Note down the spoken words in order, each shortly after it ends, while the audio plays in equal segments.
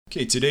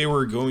Okay, today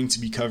we're going to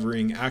be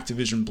covering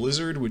Activision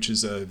Blizzard, which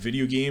is a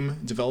video game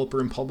developer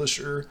and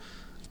publisher.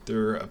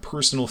 They're a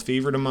personal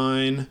favorite of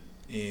mine,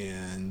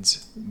 and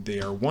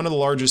they are one of the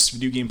largest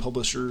video game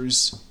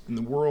publishers in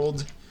the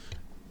world.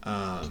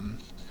 And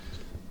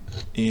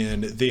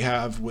they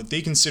have what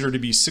they consider to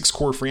be 6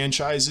 core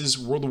franchises: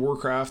 World of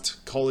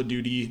Warcraft, Call of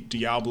Duty,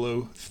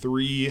 Diablo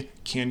 3,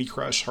 Candy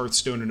Crush,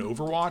 Hearthstone, and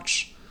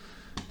Overwatch.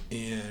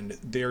 And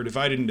they are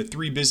divided into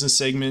 3 business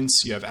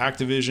segments. You have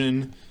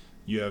Activision,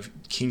 you have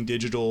King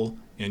Digital,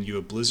 and you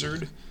have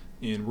Blizzard,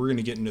 and we're going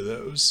to get into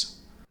those.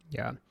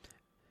 Yeah.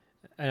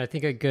 And I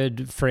think a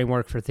good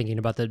framework for thinking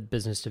about the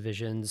business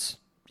divisions,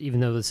 even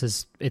though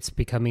it's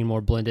becoming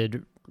more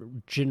blended,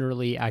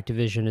 generally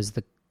Activision is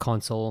the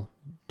console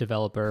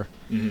developer,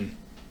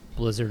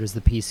 Blizzard is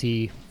the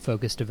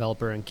PC-focused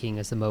developer, and King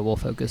is the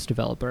mobile-focused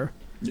developer.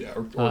 Yeah,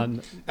 or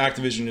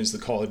Activision is the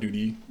Call of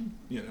Duty,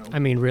 I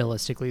mean,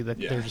 realistically,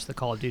 they're just the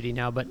Call of Duty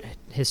now, but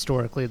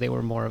historically they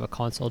were more of a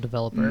console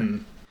developer.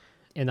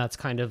 And that's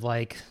kind of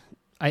like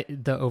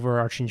the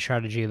overarching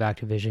strategy of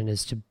Activision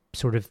is to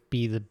sort of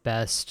be the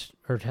best,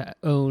 or to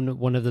own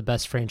one of the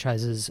best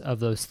franchises of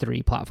those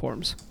 3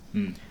 platforms.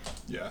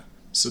 Yeah.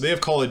 So they have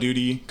Call of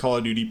Duty. Call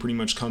of Duty pretty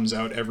much comes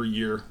out every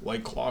year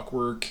like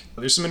clockwork.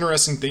 There's some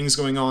interesting things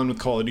going on with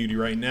Call of Duty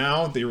right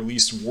now. They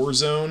released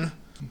Warzone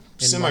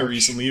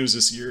semi-recently. It was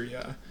this year,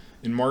 yeah.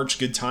 In March,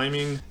 good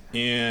timing.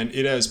 And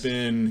it has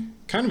been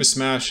kind of a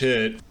smash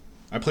hit.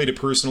 I played it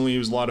personally. It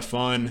was a lot of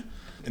fun.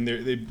 And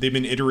they've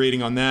been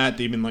iterating on that.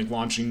 They've been like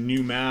launching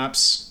new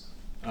maps,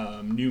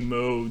 new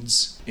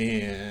modes,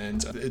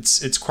 and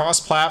it's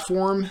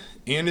cross-platform,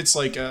 and it's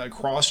like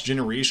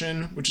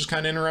cross-generation, which is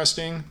kind of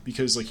interesting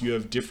because like you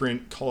have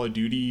different Call of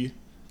Duty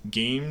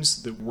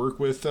games that work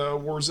with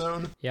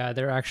Warzone. Yeah,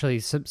 they're actually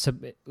so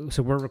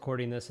we're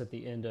recording this at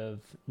the end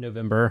of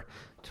November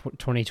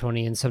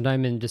 2020, and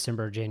sometime in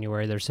December or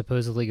January, they're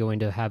supposedly going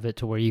to have it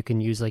to where you can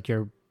use like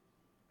your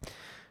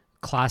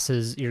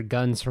classes, your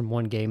guns from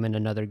one game in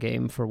another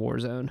game for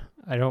Warzone.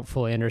 I don't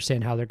fully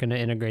understand how they're going to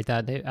integrate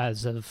that.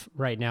 As of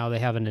right now, they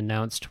haven't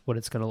announced what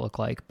it's going to look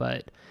like,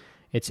 but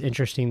it's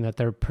interesting that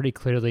they're pretty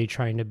clearly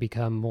trying to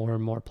become more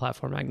and more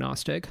platform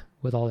agnostic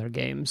with all their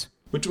games.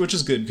 Which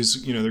is good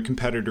because, their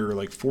competitor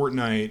like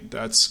Fortnite,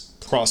 that's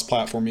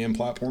cross-platform and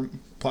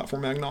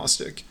platform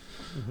agnostic.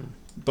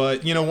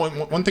 But,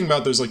 one thing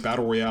about those like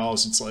Battle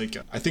Royales, it's like,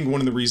 I think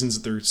one of the reasons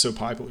that they're so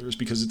popular is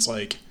because it's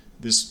like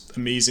this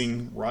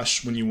amazing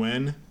rush when you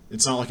win.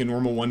 It's not like a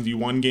normal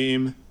 1v1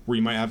 game where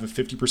you might have a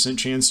 50%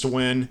 chance to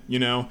win.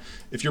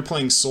 If you're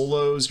playing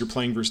solos, you're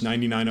playing versus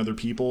 99 other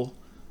people.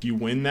 If you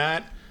win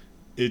that,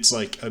 it's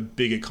like a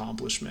big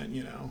accomplishment,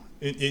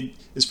 it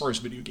as far as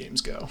video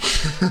games go.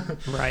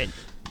 Right.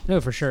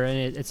 No, for sure.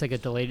 And it's like a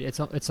delayed,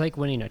 it's like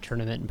winning a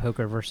tournament in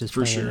poker versus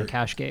playing a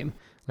cash game.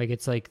 Like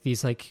it's like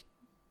these like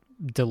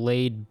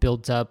delayed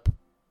built up,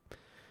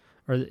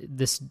 or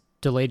this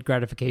delayed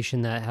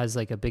gratification that has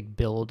like a big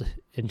build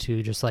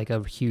into just like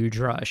a huge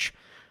rush,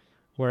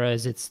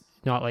 whereas it's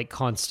not like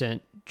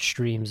constant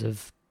streams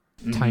of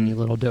tiny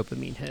little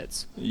dopamine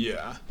hits.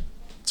 Yeah,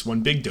 it's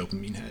one big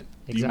dopamine hit.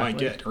 Exactly. You might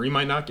get, or you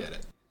might not get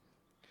it.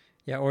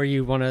 Yeah, or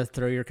you want to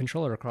throw your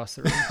controller across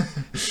the room.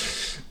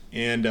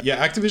 And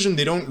Activision,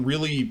 they don't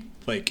really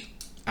like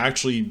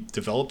actually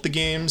develop the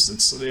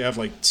games. They have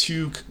like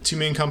two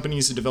main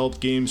companies that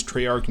develop games,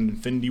 Treyarch and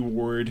Infinity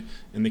Ward,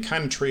 and they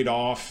kind of trade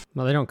off.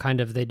 Well, they don't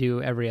they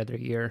do every other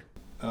year.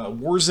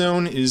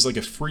 Warzone is like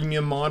a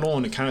freemium model,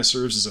 and it kind of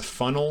serves as a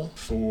funnel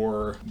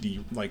for the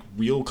like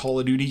real Call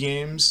of Duty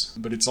games.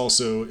 But it's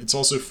also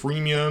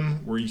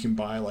freemium, where you can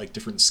buy like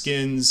different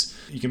skins,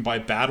 you can buy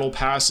battle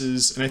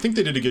passes, and I think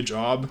they did a good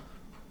job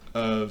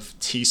of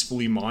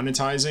tastefully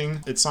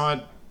monetizing. It's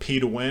not pay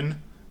to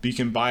win, but you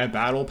can buy a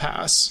battle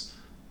pass,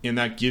 and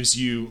that gives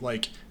you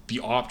like the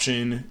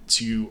option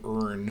to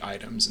earn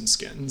items and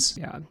skins.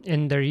 Yeah,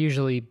 and they're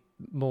usually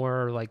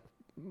more like,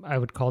 I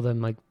would call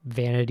them like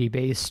vanity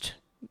based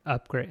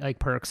upgrade, like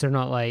perks. They're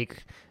not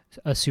like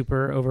a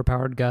super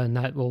overpowered gun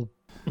that will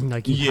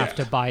like you have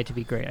to buy to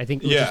be great. I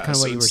think which is kind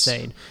of what you were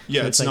saying.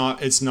 Yeah, so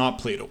it's not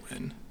play to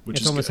win, which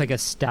it's is almost good. Like a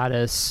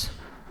status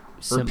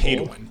symbol. Or pay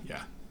to win.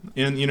 Yeah.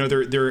 And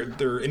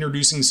they're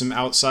introducing some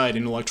outside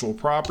intellectual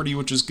property,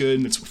 which is good,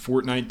 and that's what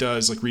Fortnite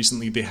does. Like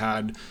recently they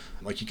had,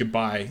 like, you could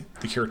buy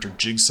the character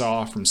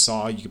Jigsaw from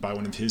Saw, you could buy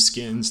one of his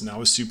skins, and that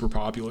was super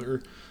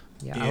popular.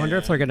 Yeah, and I wonder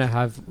if they're gonna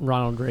have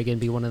Ronald Reagan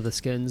be one of the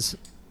skins,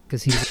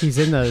 because he's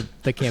in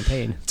the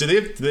campaign. Do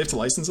they have to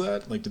license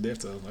that? Like, did they have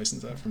to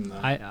license that from the?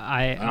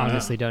 I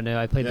honestly don't know.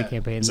 I played the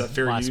campaign is that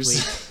fair last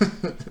use?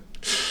 week.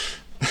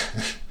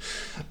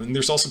 And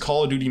there's also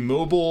Call of Duty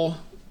Mobile,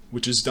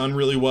 which has done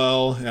really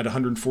well. It had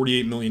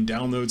 148 million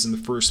downloads in the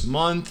first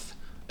month,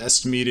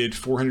 estimated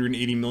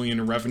 480 million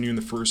in revenue in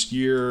the first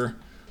year.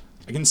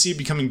 I can see it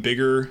becoming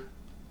bigger.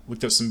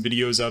 Looked up some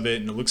videos of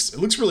it, and it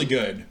looks really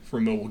good for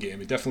a mobile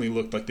game. It definitely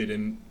looked like they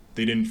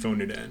didn't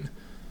phone it in.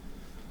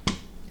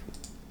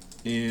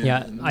 And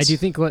yeah, I do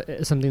think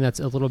something that's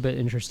a little bit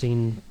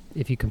interesting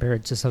if you compare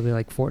it to something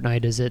like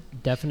Fortnite is it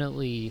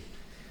definitely,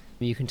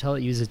 you can tell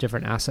it uses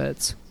different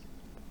assets.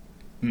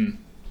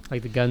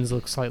 Like the guns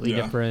look slightly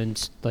Yeah.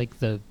 different, like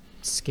the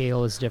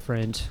scale is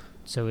different.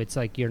 So it's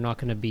like you're not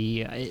going to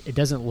be. It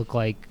doesn't look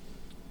like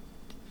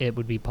it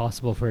would be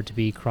possible for it to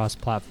be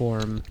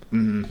cross-platform,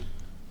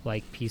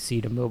 like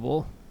PC to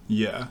mobile.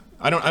 Yeah.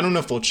 I don't know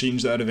if they'll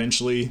change that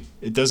eventually.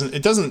 It doesn't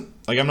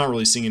like, I'm not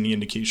really seeing any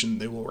indication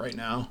they will right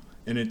now.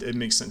 And it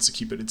makes sense to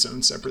keep it its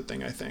own separate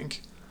thing, I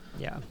think.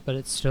 Yeah, but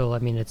it's still, I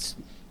mean, it's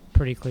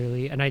pretty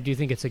clearly, and I do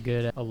think it's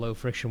a low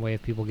friction way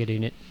of people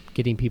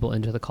getting people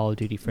into the Call of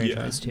Duty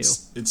franchise too.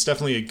 It's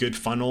definitely a good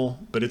funnel,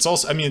 but it's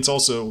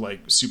also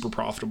like super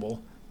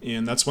profitable.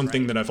 And that's one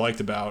thing that I've liked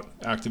about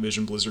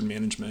Activision Blizzard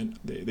management.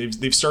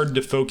 They've started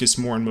to focus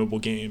more on mobile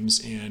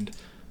games, and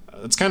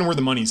that's kind of where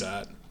the money's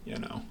at, you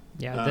know.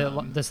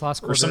 Yeah, this last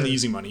quarter, or some of the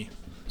easy money.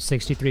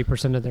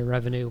 63% of their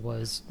revenue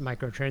was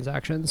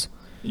microtransactions.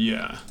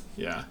 Yeah.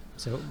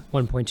 So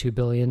 1.2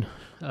 billion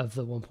of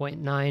the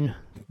 1.9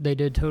 they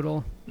did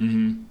total.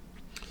 And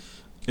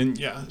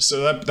yeah,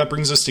 so that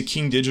brings us to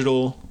King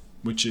Digital,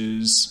 which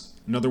is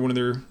another one of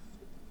their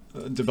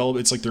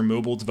it's like their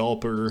mobile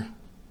developer,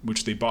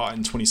 which they bought in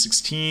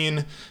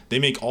 2016. They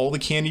make all the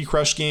Candy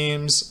Crush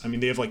games. I mean,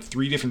 they have like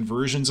 3 different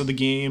versions of the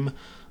game.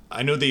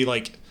 I know they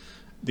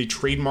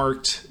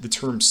trademarked the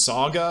term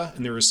Saga,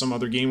 and there was some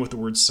other game with the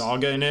word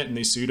Saga in it, and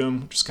they sued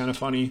them, which is kind of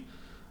funny.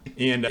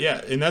 And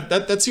and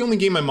that's the only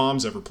game my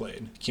mom's ever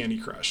played, Candy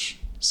Crush.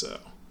 So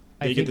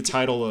they get the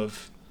title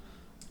of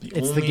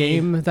the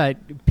game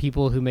that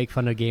people who make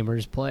fun of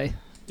gamers play.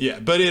 Yeah,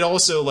 but it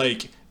also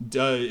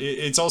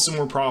it's also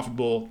more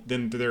profitable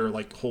than their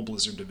like whole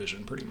Blizzard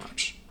division, pretty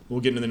much. We'll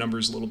get into the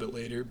numbers a little bit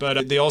later,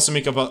 but they also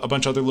make a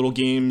bunch of other little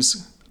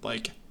games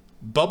like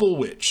Bubble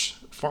Witch,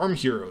 Farm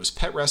Heroes,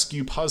 Pet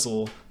Rescue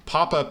Puzzle,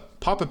 Papa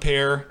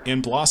Pear,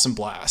 and Blossom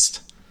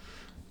Blast.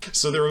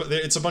 So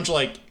it's a bunch of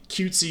like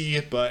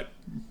cutesy but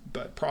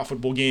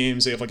profitable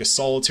games. They have like a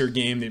solitaire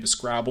game. They have a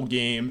Scrabble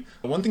game.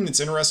 One thing that's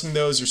interesting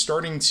though is they're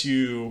starting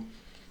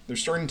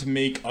to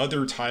make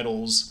other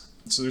titles.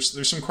 So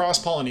there's some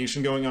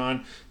cross-pollination going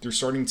on. They're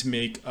starting to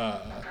make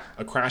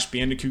a Crash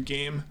Bandicoot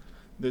game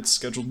that's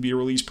scheduled to be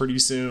released pretty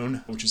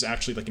soon, which is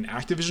actually like an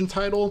Activision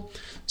title.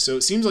 So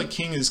it seems like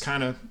King is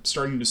kind of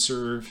starting to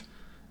serve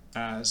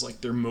as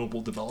like their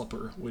mobile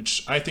developer,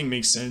 which I think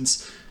makes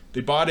sense.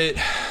 They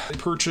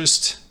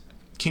purchased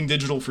King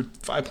Digital for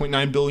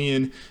 $5.9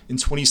 billion in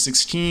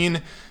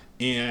 2016,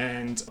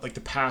 and like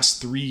the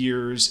past 3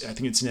 years, I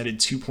think it's netted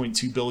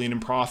 $2.2 billion in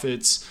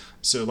profits.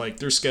 So like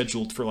they're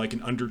scheduled for like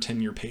an under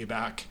 10-year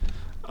payback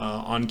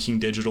on King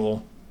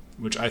Digital,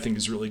 which I think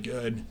is really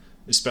good,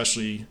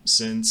 especially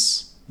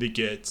since they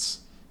get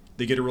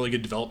a really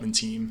good development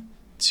team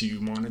to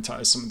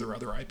monetize some of their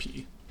other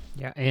IP.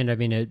 Yeah, and I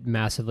mean it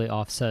massively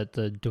offset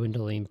the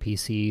dwindling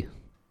PC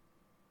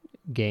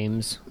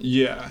games.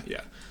 Yeah.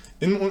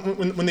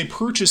 And when they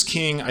purchased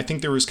King, I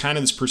think there was kind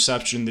of this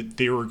perception that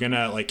they were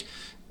gonna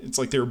it's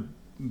like they're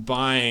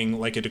buying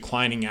like a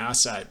declining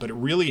asset, but it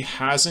really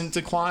hasn't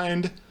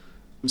declined.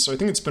 So I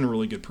think it's been a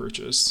really good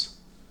purchase.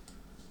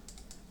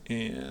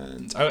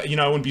 And I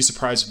wouldn't be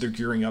surprised if they're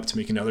gearing up to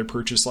make another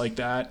purchase like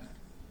that,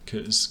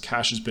 because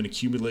cash has been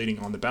accumulating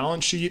on the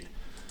balance sheet,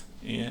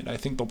 and I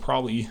think they'll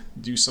probably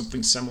do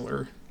something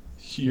similar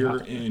here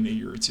in a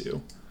year or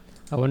two.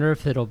 I wonder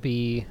if it'll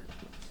be.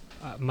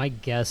 My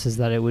guess is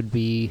that it would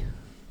be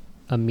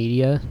a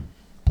media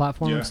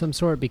platform of some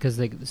sort, because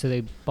they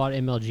bought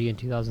MLG in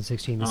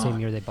 2016, the same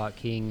year they bought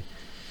King,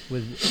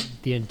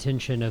 with the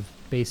intention of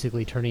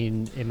basically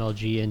turning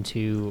MLG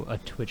into a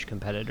Twitch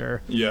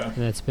competitor. Yeah.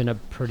 And it's been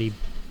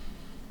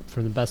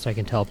from the best I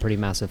can tell, pretty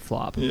massive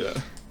flop. Yeah.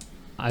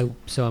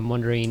 So I'm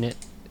wondering,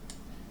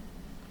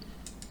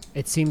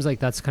 it seems like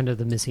that's kind of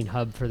the missing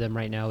hub for them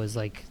right now, is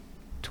like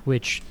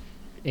Twitch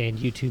and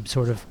YouTube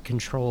sort of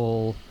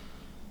control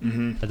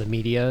the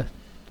media,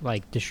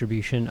 like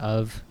distribution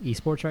of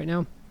esports right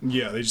now.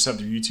 Yeah, they just have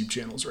their YouTube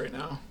channels right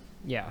now.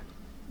 Yeah.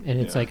 And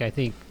it's like, I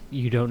think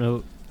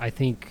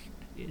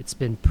it's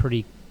been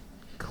pretty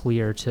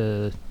clear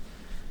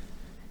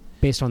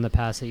based on the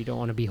past, that you don't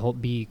want to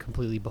be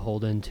completely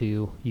beholden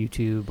to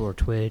YouTube or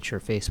Twitch or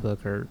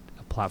Facebook or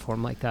a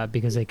platform like that,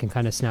 because they can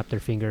kind of snap their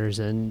fingers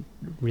and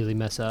really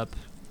mess up.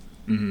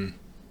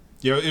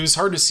 Yeah, it was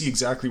hard to see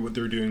exactly what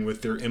they're doing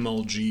with their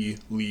MLG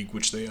league,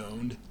 which they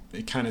owned.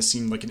 It kind of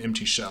seemed like an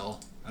empty shell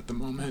at the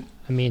moment.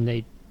 I mean,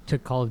 they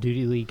took Call of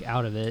Duty League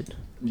out of it.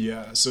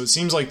 Yeah, so it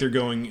seems like they're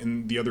going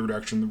in the other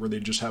direction, where they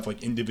just have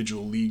like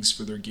individual leagues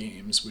for their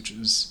games, which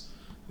is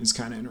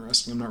kind of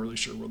interesting. I'm not really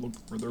sure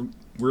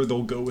where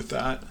they'll go with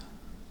that.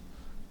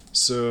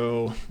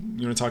 So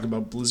you want to talk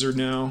about Blizzard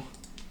now?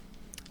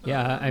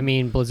 Yeah, I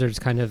mean, Blizzard's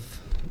kind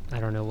of, I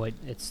don't know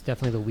it's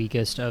definitely the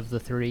weakest of the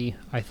three,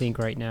 I think,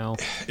 right now.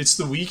 It's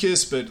the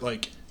weakest, but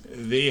like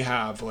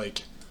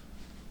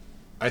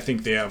I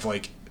think they have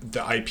like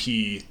the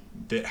IP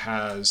that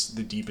has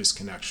the deepest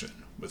connection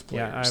with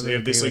players. Yeah, they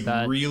have this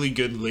like really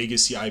good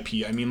legacy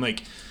IP. I mean,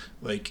 like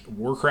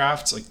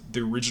Warcraft, like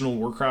the original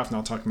Warcraft,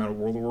 not talking about a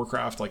World of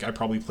Warcraft, like I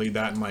probably played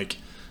that in like,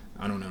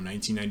 I don't know,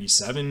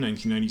 1997,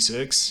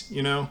 1996,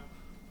 you know?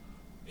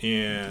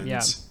 And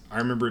I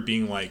remember it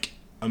being like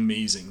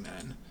amazing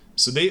then.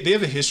 So they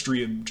have a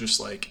history of just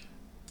like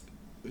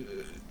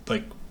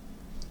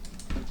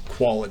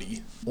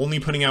quality, only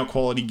putting out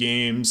quality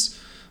games.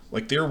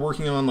 Like they're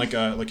working on like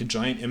a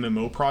giant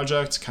MMO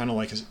project, kind of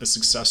like a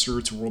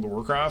successor to World of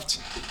Warcraft.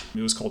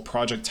 It was called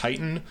Project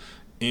Titan,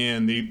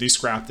 and they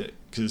scrapped it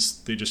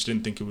because they just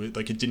didn't think it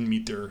didn't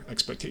meet their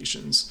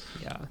expectations.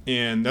 Yeah.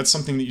 And that's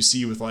something that you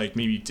see with like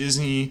maybe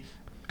Disney,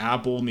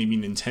 Apple, maybe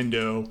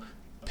Nintendo,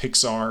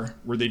 Pixar,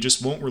 where they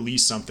just won't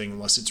release something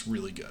unless it's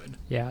really good.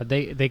 Yeah,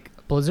 they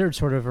Blizzard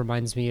sort of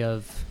reminds me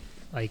of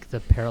like the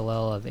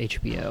parallel of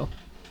HBO.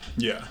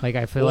 Yeah. Like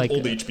I feel old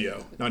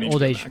HBO, not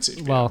old HBO Max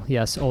HBO. Well,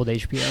 yes, old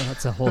HBO.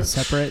 That's a whole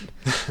separate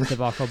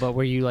debacle. But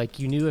where you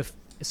knew if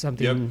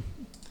something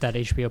that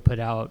HBO put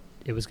out,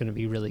 it was going to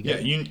be really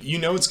good. Yeah, you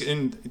know it's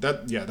in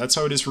that. Yeah, that's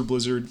how it is for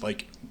Blizzard.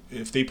 Like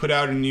if they put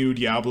out a new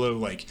Diablo,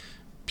 like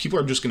people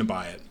are just going to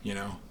buy it. You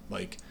know,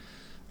 like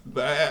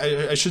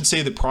I should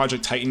say that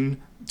Project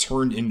Titan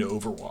turned into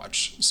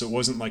Overwatch, so it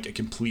wasn't like a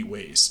complete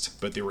waste.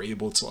 But they were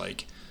able to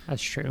like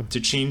that's true to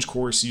change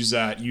course, use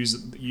that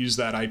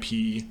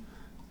IP.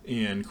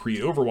 And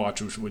create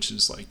Overwatch, which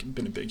has like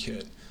been a big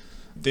hit.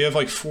 They have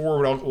like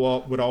 4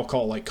 what I'll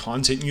call like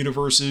content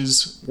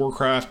universes: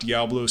 Warcraft,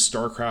 Diablo,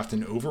 Starcraft,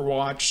 and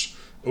Overwatch.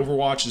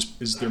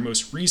 Overwatch is their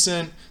most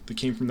recent. That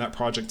came from that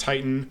Project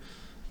Titan.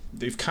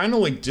 They've kind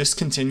of like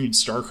discontinued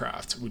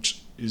Starcraft,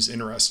 which is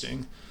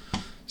interesting.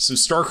 So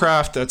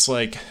Starcraft, that's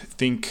like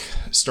think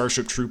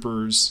Starship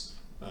Troopers.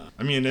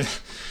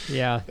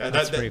 Yeah,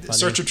 that's pretty funny.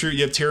 Starship Troopers.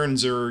 You have Terran and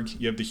Zerg.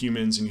 You have the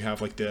humans, and you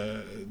have like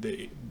the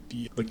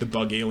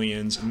bug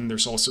aliens, and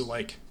there's also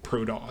like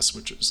Protoss,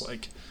 which is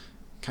like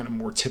kind of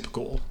more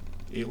typical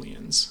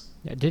aliens.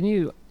 Yeah,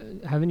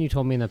 haven't you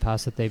told me in the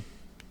past that they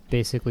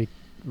basically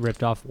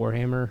ripped off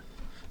Warhammer?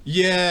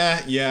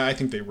 Yeah, I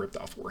think they ripped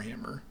off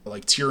Warhammer.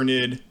 Like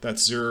Tyranid,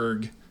 that's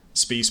Zerg.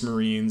 Space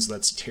Marines,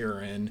 that's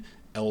Terran.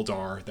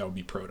 Eldar, that would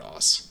be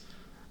Protoss.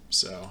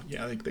 So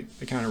yeah, they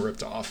kind of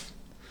ripped off.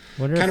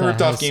 Kind of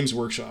ripped off Games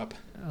Workshop.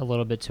 A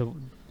little bit to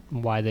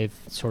why they've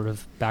sort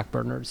of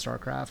backburnered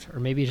StarCraft, or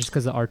maybe just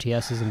because the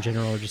RTSs in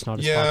general are just not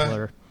as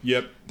popular.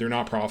 Yep, they're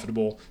not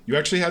profitable. You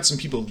actually had some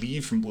people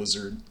leave from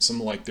Blizzard. Some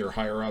of like their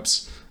higher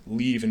ups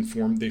leave and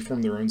form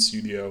their own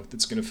studio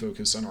that's going to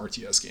focus on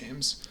RTS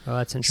games. Oh,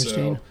 that's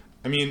interesting. So,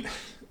 I mean,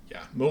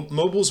 yeah,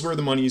 mobile's where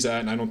the money's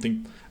at, and I don't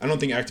think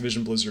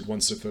Activision Blizzard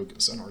wants to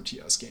focus on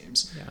RTS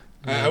games.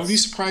 Yeah, I would be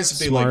surprised if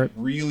they like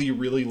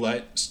really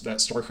let that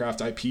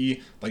StarCraft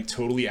IP like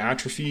totally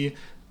atrophy.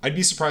 I'd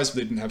be surprised if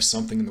they didn't have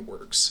something in the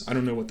works. I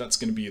don't know what that's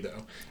going to be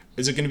though.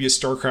 Is it going to be a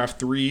StarCraft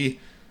 3?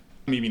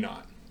 Maybe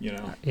not. You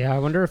know. Yeah, I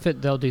wonder if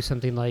they'll do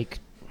something like.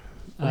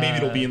 Or maybe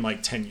it'll be in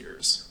like 10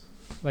 years.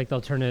 Like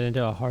they'll turn it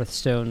into a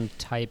Hearthstone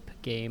type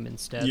game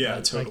instead. Yeah,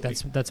 totally. Like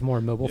that's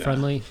more mobile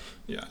friendly.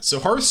 Yeah. So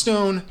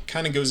Hearthstone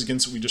kind of goes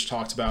against what we just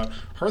talked about.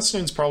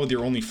 Hearthstone's probably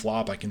their only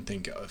flop I can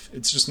think of.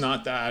 It's just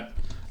not that.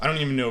 I don't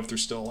even know if they're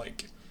still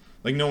like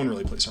no one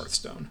really plays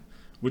Hearthstone,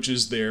 which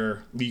is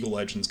their League of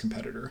Legends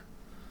competitor.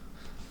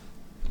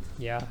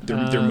 Yeah. Their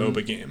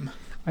MOBA game.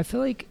 I feel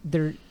like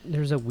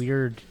there's a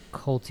weird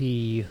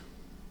culty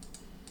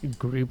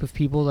group of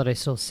people that I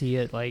still see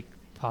it like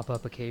pop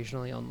up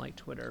occasionally on like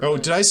Twitter. Oh,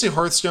 did I say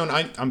Hearthstone?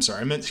 I'm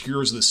sorry, I meant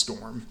Heroes of the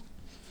Storm.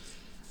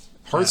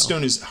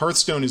 Hearthstone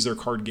is their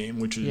card game,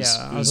 which is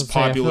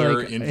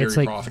popular and very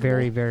like profitable.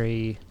 Very,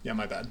 very. Yeah,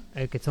 my bad.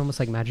 Like it's almost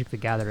like Magic the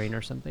Gathering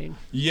or something.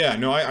 Yeah,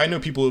 no, I know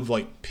people who've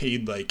like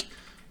paid like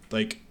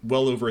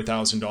well over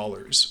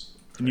 $1,000,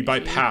 and you buy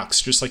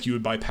packs just like you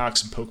would buy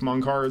packs of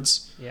Pokemon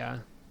cards. Yeah.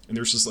 And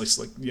there's just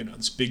like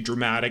this big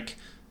dramatic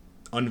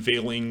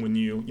unveiling when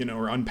you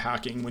or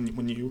unpacking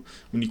when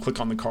you click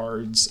on the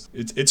cards.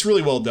 It's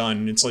really well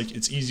done. It's like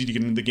it's easy to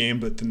get into the game,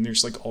 but then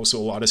there's like also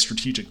a lot of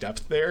strategic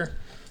depth there.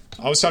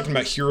 I was talking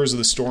about Heroes of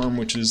the Storm,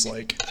 which is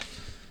like,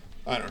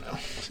 I don't know,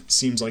 it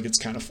seems like it's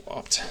kind of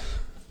flopped.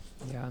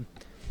 Yeah.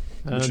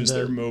 Which is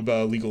their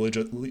MOBA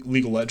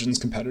League of Legends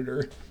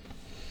competitor.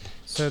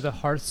 So the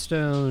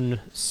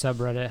Hearthstone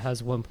subreddit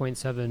has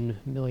 1.7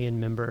 million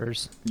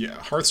members.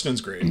 Yeah,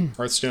 Hearthstone's great.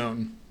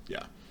 Hearthstone,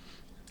 yeah.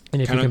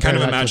 And if kind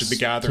of a Magic the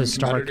Gathering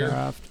competitor.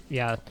 StarCraft,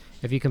 yeah.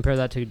 If you compare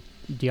that to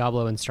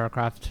Diablo and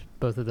StarCraft,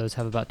 both of those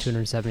have about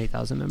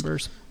 270,000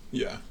 members.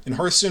 Yeah, and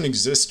Hearthstone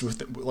exists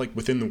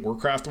within the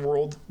Warcraft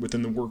world,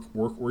 within the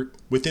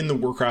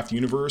Warcraft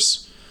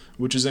universe,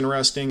 which is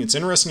interesting. It's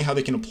interesting how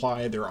they can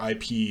apply their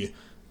IP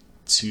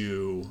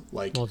to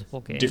like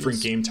multiple games.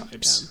 Different game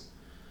types.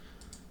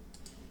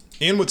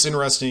 Yeah. And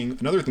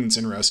another thing that's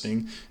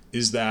interesting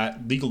is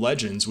that League of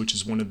Legends, which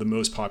is one of the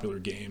most popular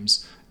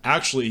games,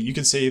 actually you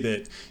could say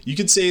that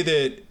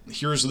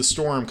Heroes of the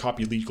Storm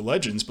copied League of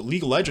Legends, but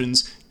League of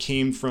Legends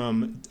came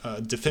from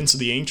Defense of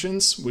the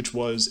Ancients, which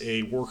was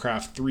a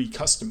Warcraft 3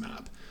 custom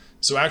map.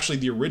 So actually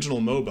the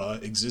original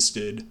MOBA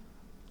existed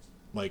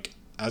like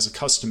as a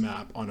custom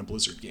map on a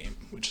Blizzard game,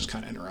 which is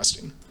kind of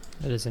interesting.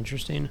 That is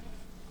interesting.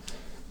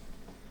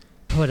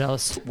 What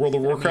else? World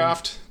of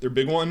Warcraft, their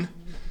big one.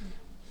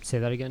 Say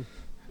that again.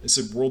 I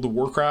said World of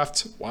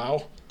Warcraft.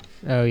 Wow.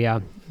 Oh yeah.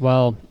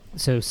 Well,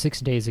 so 6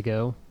 days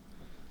ago,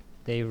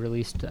 they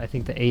released, I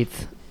think, the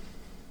 8th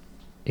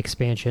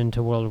expansion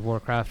to World of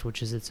Warcraft,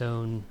 which is its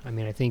own. I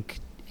mean, I think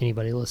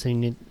anybody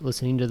listening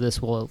to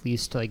this will at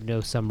least like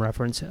know some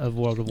reference of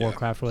World of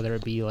Warcraft, whether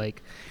it be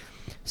like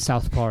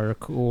South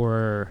Park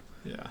or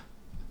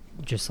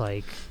just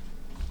like,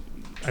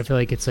 I feel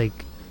like it's like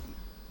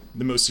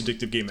the most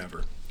addictive game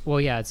ever. Well,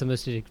 yeah, it's the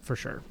most addictive for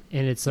sure,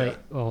 and it's like,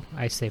 well,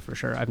 I say for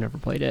sure, I've never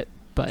played it,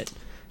 but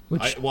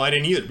I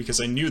didn't either, because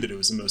I knew that it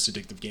was the most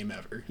addictive game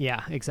ever.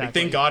 Yeah, exactly. Like,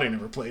 thank God I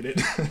never played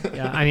it.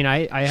 Yeah, I mean,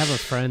 I have a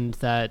friend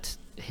that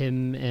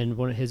him and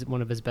one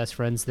of his best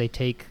friends, they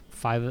take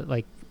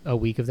a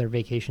week of their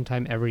vacation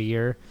time every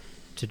year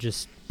to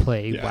just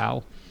play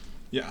WoW.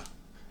 Yeah.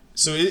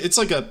 So it's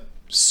like a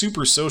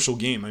super social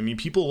game. I mean,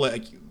 people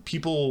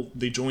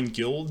they join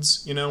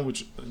guilds, you know,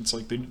 which it's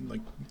like they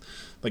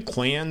like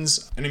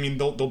clans, and I mean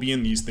they'll be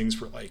in these things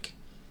for like,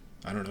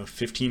 I don't know,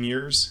 15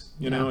 years.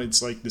 You know,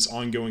 it's like this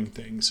ongoing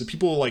thing. So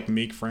people like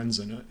make friends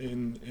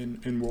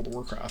in World of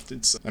Warcraft.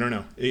 It's, I don't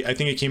know. I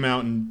think it came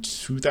out in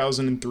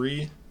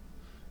 2003,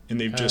 and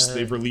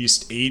they've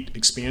released 8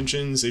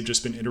 expansions. They've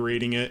just been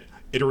iterating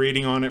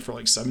on it for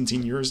like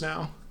 17 years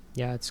now.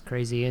 Yeah, it's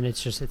crazy, and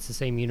it's the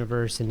same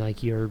universe, and like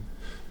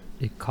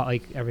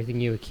like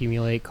everything you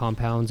accumulate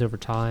compounds over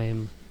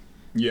time.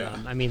 Yeah.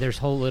 I mean, there's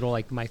whole little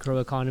like micro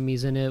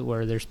economies in it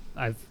where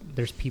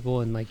there's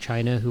people in like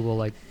China who will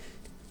like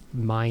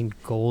mine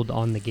gold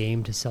on the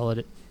game to sell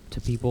it to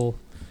people.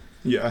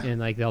 Yeah.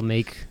 And like they'll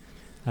make,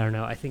 I don't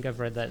know, I think I've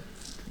read that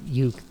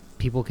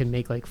people can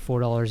make like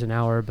 $4 an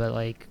hour, but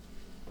like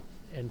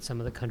in some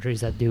of the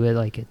countries that do it,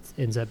 like it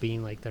ends up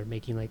being like they're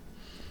making like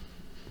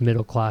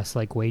middle class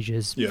like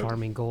wages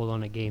farming gold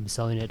on a game,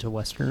 selling it to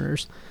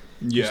Westerners.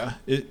 Yeah.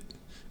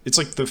 It's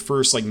like the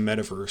first like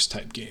metaverse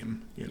type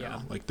game, you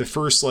know, like the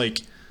first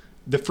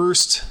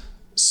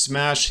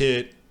smash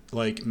hit,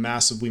 like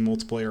massively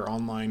multiplayer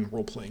online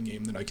role playing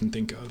game that I can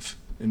think of.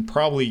 And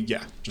probably,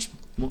 just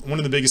one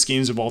of the biggest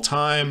games of all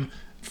time.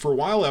 For a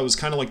while, that was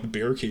kind of like the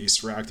bear case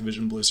for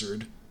Activision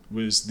Blizzard,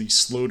 was the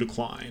slow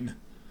decline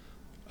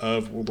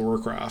of World of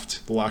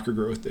Warcraft, the lack of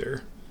growth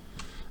there,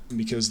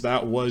 because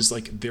that was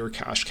like their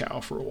cash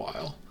cow for a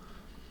while.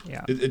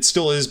 Yeah. It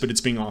still is, but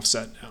it's being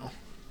offset now.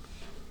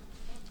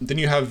 Then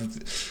you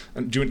have,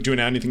 do you want to add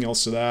anything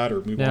else to that,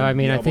 or move on? No, I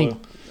mean, Diablo?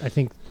 I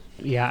think,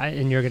 yeah,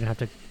 and you're gonna have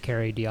to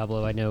carry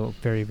Diablo. I know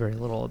very, very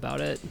little about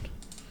it.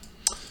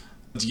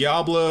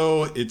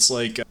 Diablo, it's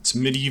like, it's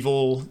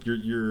medieval.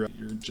 You're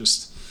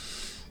just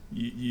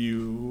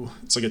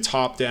it's like a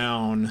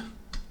top-down,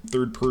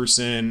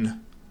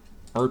 third-person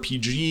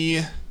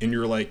RPG, and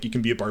you're like, you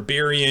can be a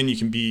barbarian, you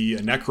can be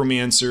a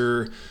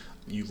necromancer,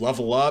 you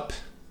level up,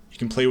 you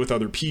can play with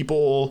other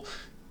people.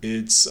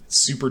 It's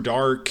super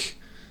dark,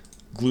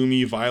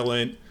 gloomy,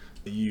 violent.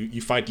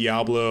 You fight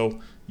Diablo.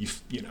 You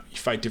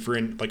fight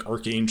different like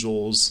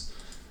archangels.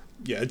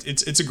 Yeah,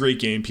 it's a great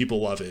game.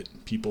 People love it.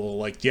 People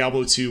like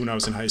Diablo 2. When I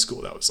was in high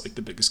school, that was like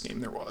the biggest game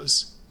there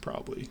was,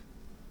 probably.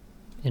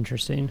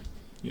 Interesting.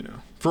 You know,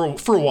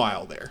 for a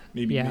while there,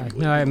 maybe. Yeah. Maybe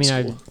no, I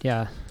mean,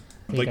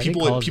 like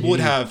people would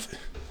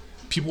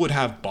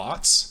have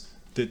bots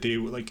that they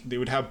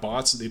would have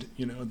bots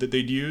that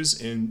they'd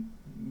use, and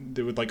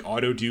they would like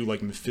auto do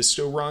like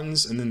Mephisto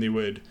runs, and then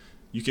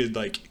you could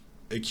like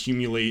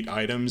accumulate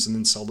items and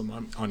then sell them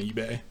on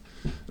eBay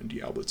in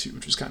Diablo 2,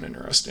 which was kind of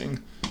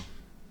interesting.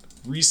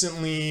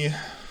 Recently,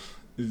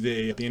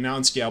 they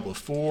announced Diablo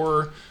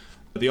 4.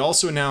 They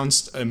also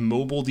announced a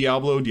mobile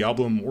Diablo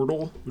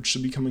Immortal, which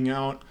should be coming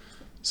out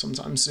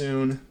sometime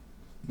soon.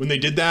 When they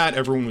did that,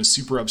 everyone was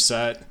super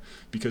upset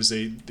because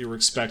they were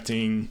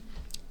expecting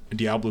a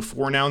Diablo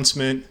 4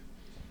 announcement,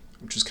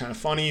 which is kind of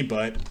funny,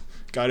 but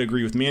gotta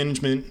agree with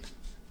management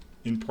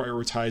in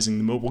prioritizing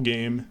the mobile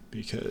game,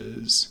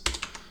 because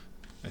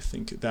I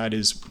think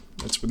that's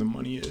where the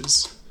money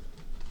is.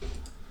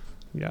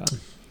 Yeah.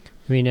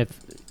 I mean,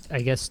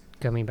 I guess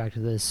coming back to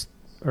this,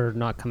 or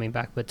not coming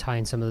back, but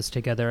tying some of this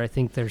together, I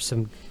think there's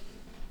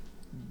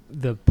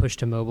the push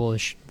to mobile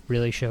is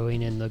really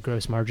showing in the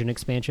gross margin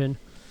expansion.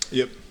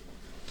 Yep.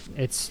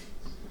 It's,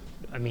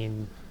 I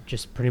mean,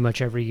 just pretty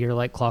much every year,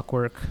 like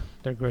clockwork,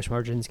 their gross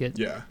margins get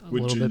a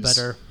little bit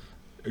better.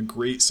 A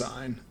great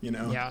sign, you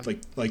know. Yeah.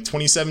 Like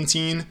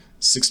 2017,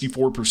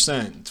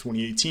 64%,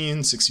 2018,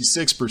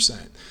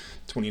 66%,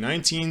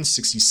 2019,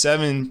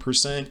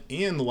 67%,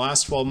 and the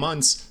last 12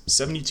 months,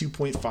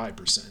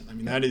 72.5%. I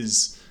mean, that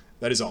is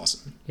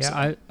awesome.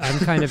 Yeah, I'm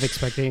kind of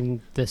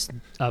expecting this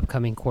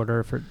upcoming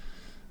quarter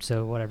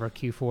so whatever,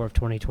 Q4 of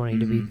 2020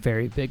 to be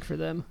very big for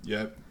them.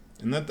 Yep.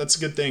 And that's a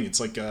good thing. It's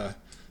like a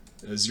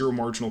zero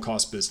marginal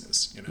cost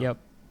business, you know. Yep.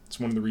 It's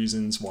one of the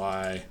reasons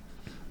why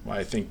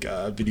I think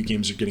video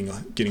games are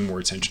getting more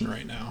attention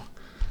right now.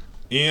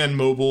 And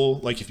mobile,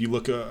 like if you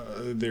look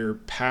their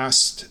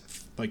past,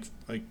 like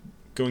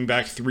going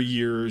back 3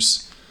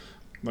 years,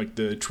 like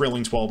the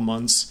trailing 12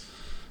 months,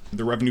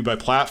 the revenue by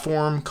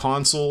platform,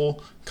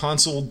 console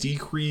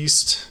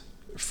decreased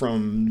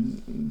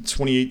from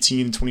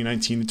 2018 to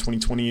 2019 to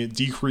 2020. It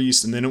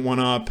decreased and then it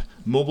went up.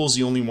 Mobile's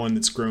the only one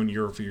that's grown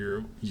year over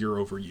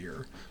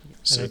year.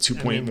 So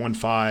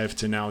 2.15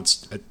 to now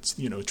it's at,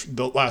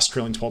 the last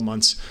trailing 12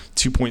 months,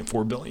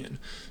 2.4 billion.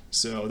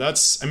 So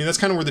that's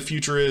kind of where the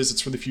future is.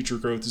 It's where the future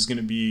growth is going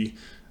to be,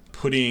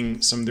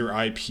 putting some of their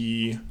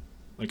IP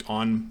like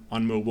on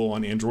mobile,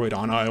 on Android,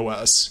 on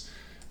iOS.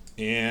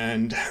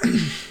 And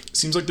it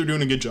seems like they're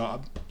doing a good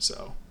job.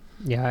 So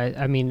yeah,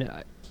 I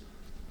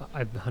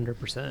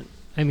 100%.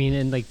 I mean,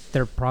 and like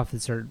their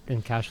profits are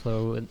and cash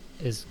flow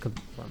is,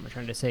 what am I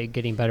trying to say,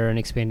 getting better and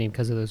expanding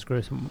because of those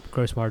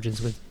gross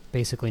margins with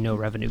basically no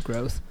revenue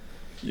growth.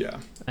 Yeah.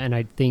 And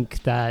I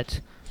think that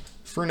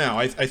for now,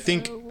 I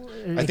think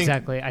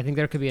exactly. I think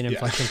there could be an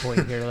inflection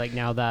point here, like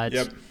now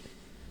that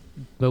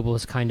mobile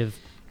is kind of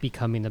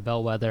becoming the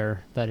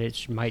bellwether, that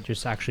it might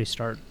just actually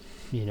start,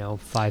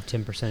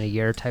 5-10% a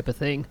year type of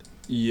thing.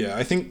 Yeah,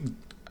 I think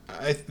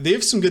they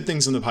have some good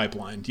things in the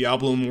pipeline.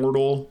 Diablo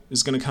Immortal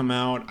is going to come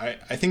out.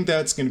 I think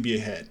that's going to be a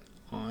hit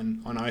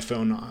on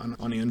iPhone,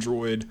 on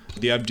Android.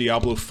 They have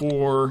Diablo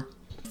 4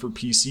 for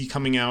PC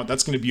coming out.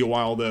 That's going to be a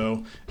while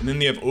though. And then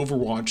they have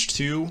Overwatch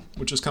 2,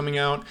 which is coming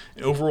out.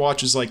 And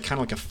Overwatch is like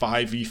kind of like a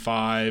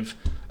 5v5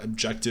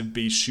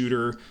 objective-based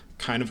shooter,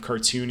 kind of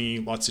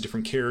cartoony, lots of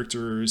different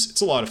characters.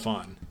 It's a lot of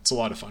fun.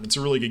 It's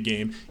a really good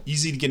game.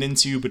 Easy to get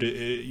into, but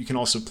you can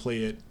also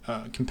play it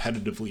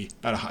competitively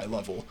at a high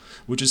level,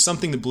 which is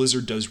something that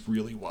Blizzard does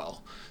really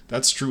well.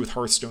 That's true with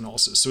Hearthstone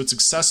also. So it's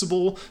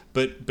accessible,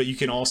 but you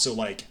can also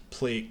like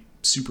play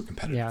super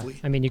competitively. Yeah,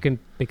 I mean, you can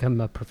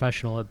become a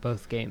professional at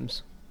both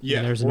games. Yeah,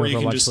 and there's an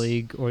Overwatch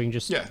League, or you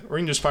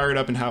can just fire it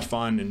up and have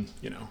fun and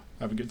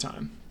have a good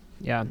time.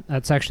 Yeah,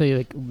 that's actually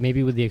like,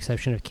 maybe with the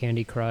exception of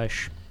Candy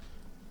Crush,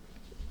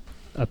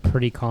 a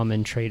pretty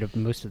common trait of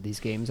most of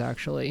these games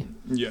actually.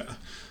 Yeah.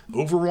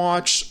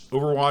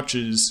 Overwatch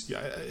is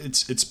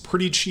it's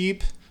pretty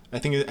cheap. I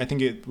think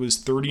it was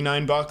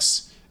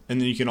 $39,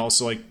 and then you can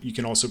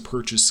also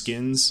purchase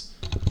skins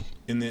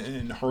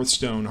in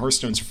Hearthstone.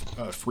 Hearthstone's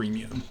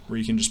freemium, where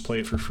you can just play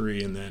it for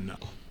free, and then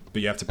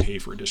but you have to pay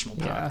for additional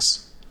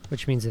packs.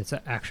 Which means it's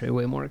actually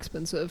way more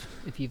expensive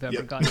if you've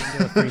ever gotten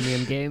into a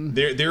premium game.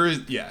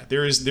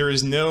 There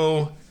is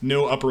no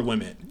upper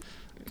limit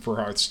for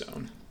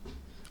Hearthstone.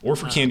 Or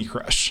for Candy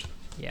Crush.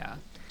 Yeah.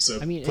 So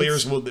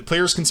players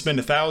can spend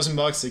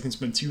 $1,000. They can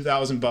spend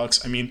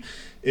 $2,000. I mean,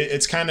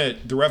 it's kind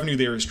of, the revenue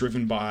there is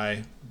driven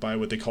by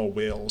what they call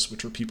whales,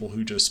 which are people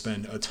who just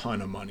spend a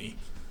ton of money.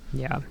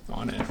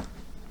 On it.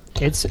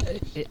 It's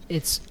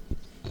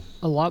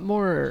a lot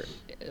more.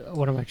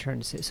 What am I trying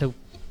to say? So,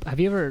 have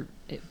you ever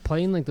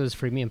playing like those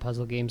freemium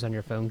puzzle games on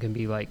your phone can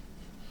be like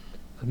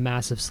a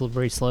massive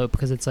slippery slope,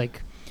 because it's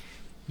like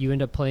you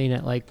end up playing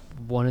at like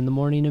 1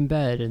 a.m. in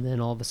bed, and then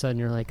all of a sudden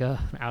you're like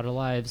out of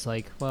lives,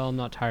 like, well, I'm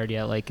not tired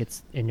yet, like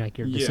it's in like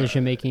your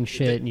decision making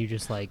shit, and you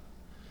just like,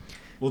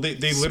 well, they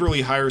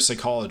literally hire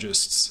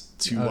psychologists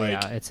to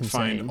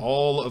find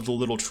all of the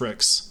little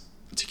tricks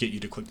to get you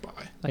to click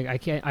buy.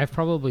 Like I've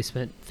probably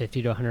spent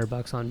 $50 to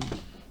 $100 on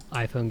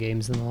iPhone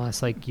games in the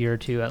last like year or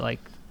two at like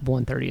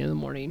 1:30 in the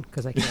morning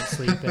because I can't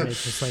sleep, and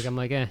it's just like I'm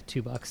like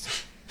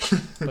 $2,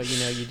 but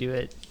you do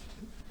it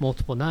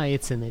multiple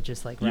nights and it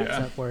just like racks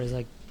up. Whereas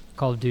like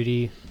Call of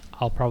Duty,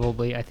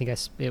 I think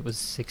it was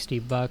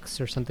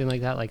 $60 or something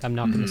like that. Like I'm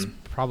not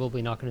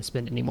probably not gonna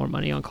spend any more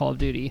money on Call of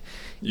Duty,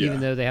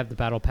 even though they have the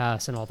Battle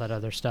Pass and all that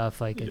other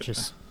stuff. Like it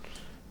just,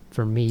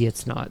 for me,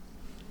 it's not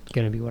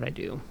gonna be what I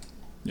do.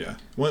 Yeah.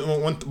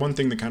 One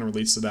thing that kind of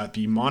relates to that,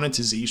 the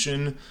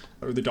monetization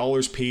or the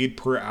dollars paid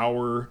per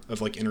hour of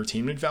like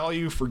entertainment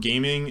value for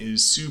gaming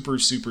is super,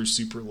 super,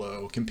 super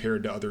low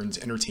compared to other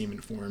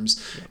entertainment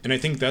forms. Yeah. And I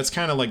think that's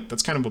kind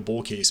of a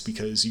bull case,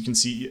 because you can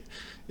see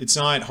it's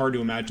not hard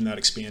to imagine that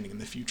expanding in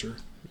the future.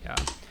 Yeah.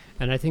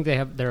 And I think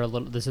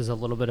this is a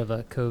little bit of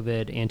a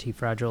COVID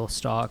anti-fragile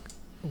stock,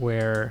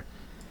 where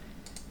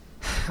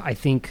I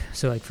think,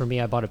 so like for me,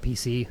 I bought a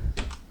PC.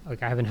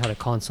 Like I haven't had a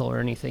console or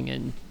anything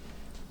in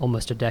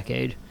almost a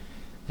decade,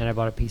 and I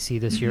bought a PC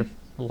this year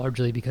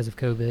largely because of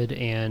COVID,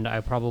 and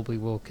I probably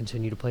will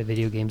continue to play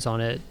video games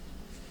on it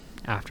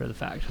after the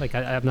fact. Like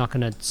I'm not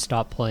going to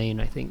stop playing,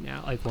 I think,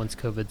 now, like once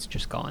COVID's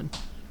just gone.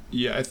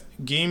 Yeah,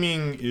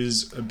 gaming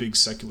is a big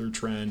secular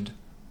trend,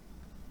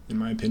 in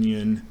my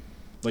opinion.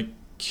 Like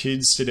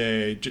kids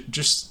today,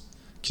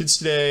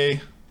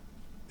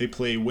 they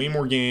play way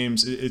more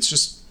games.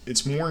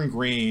 It's more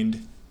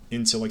ingrained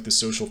into like the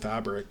social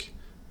fabric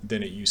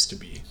than it used to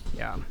be.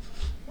 Yeah.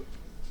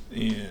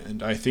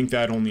 And I think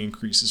that only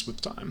increases with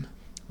time.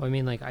 Well, I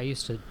mean, like I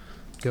used to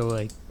go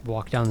like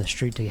walk down the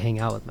street to hang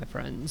out with my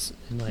friends,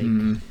 and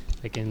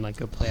like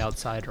go play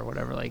outside or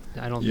whatever. Like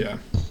I don't think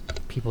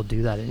people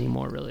do that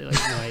anymore, really. Like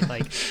I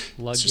like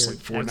lug your like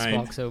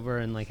Xbox over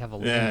and like have a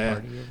little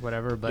party or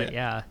whatever. But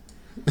let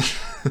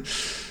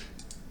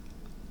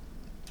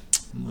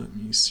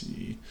me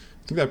see.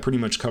 I think that pretty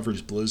much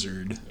covers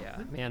Blizzard. Yeah,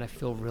 man, I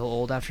feel real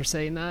old after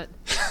saying that.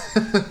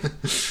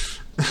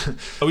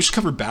 We should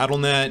cover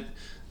BattleNet.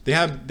 They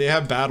have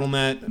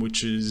BattleNet,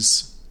 which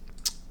is,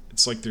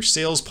 it's like their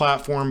sales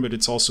platform, but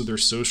it's also their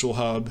social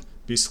hub.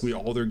 Basically,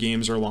 all their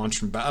games are launched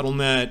from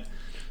BattleNet.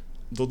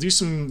 they'll do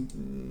some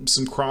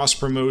cross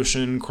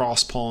promotion,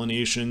 cross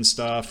pollination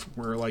stuff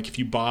where like if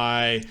you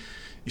buy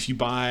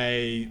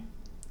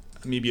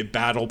maybe a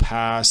battle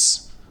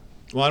pass.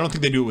 Well, I don't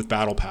think they do it with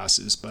battle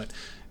passes, but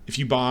if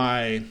you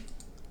buy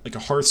like a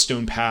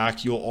Hearthstone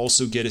pack, you'll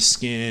also get a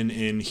skin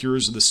in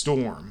Heroes of the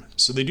Storm.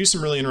 So they do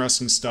some really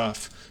interesting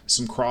stuff,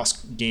 some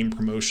cross game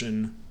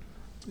promotion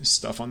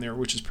stuff on there,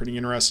 which is pretty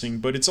interesting.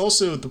 But it's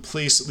also the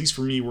place, at least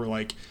for me, where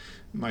like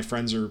my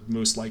friends are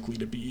most likely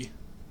to be.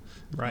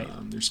 Right.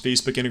 There's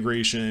Facebook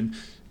integration.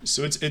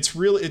 So it's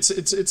really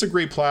it's a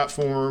great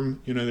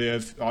platform. You know, they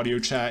have audio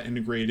chat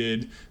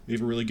integrated. They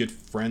have a really good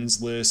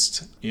friends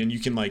list, and you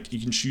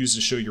can choose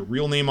to show your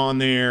real name on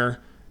there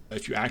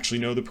if you actually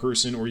know the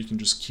person, or you can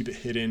just keep it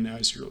hidden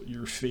as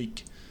your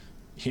fake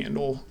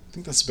handle. I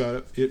think that's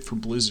about it for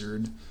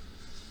Blizzard.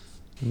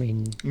 I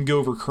mean, you can go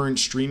over current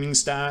streaming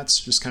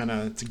stats just kind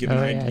of to give an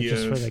idea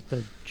just of, for like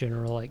the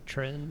general like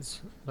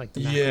trends, like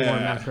the more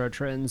macro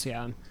trends.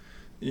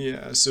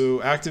 Yeah, so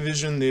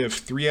Activision, they have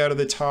 3 out of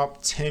the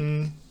top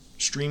 10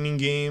 streaming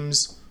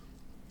games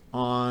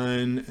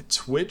on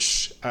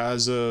Twitch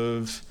as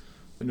of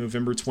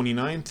November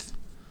 29th.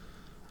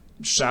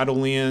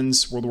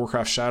 Shadowlands, World of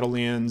Warcraft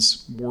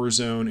Shadowlands,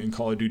 Warzone, and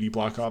Call of Duty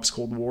Black Ops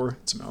Cold War.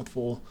 It's a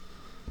mouthful.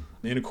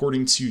 And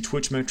according to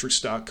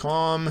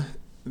twitchmetrics.com,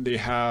 they've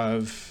had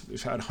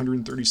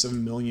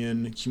 137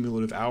 million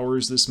cumulative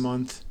hours this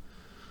month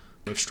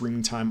of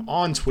streaming time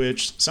on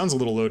Twitch. Sounds a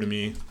little low to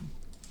me,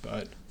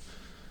 but...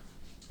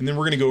 And then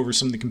we're going to go over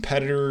some of the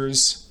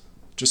competitors,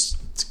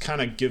 just to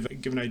kind of give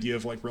an idea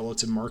of like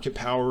relative market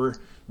power.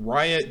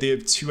 Riot, they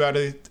have 2 out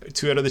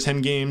of the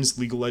 10 games,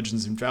 League of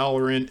Legends and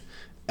Valorant.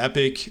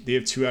 Epic, they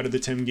have 2 out of the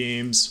 10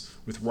 games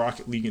with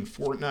Rocket League and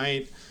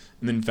Fortnite.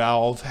 And then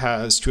Valve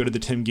has 2 out of the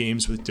 10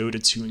 games with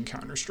Dota 2 and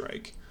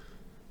Counter-Strike.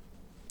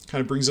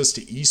 Kind of brings us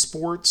to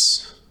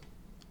esports,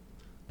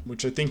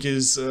 which I think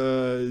is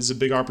a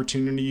big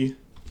opportunity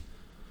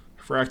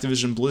for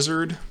Activision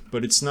Blizzard,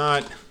 but it's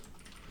not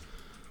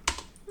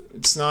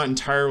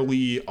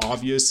entirely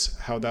obvious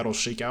how that'll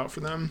shake out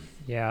for them.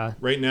 Yeah.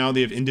 Right now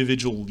they have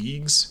individual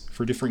leagues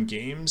for different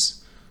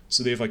games.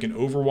 So they have like an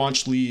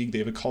Overwatch league, they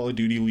have a Call of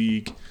Duty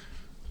league.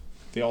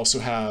 They also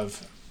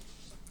have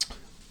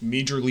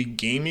Major League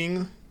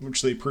Gaming,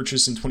 which they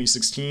purchased in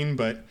 2016,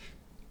 but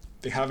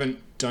they haven't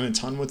done a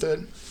ton with it.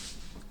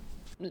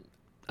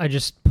 I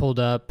just pulled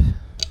up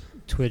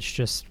Twitch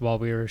just while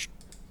we were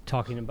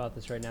talking about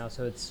this right now.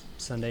 So it's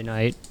Sunday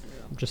night,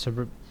 just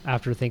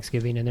after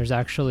Thanksgiving, and there's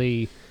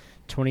actually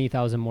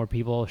 20,000 more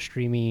people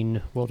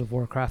streaming World of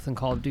Warcraft than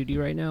Call of Duty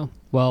right now.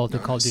 Well, the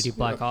Call of Duty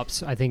Black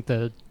Ops. I think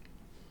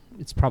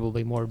it's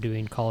probably more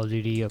doing Call of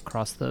Duty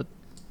across the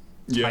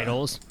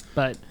titles,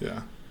 but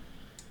yeah,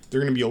 there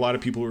are going to be a lot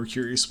of people who are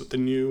curious what the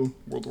new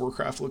World of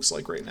Warcraft looks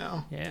like right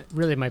now. Yeah,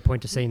 really, my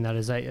point to saying that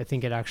is I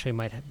think it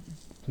actually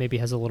maybe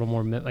has a little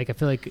more like I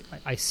feel like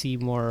I see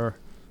more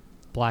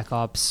Black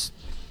Ops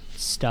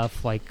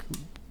stuff like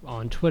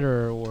on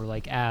Twitter or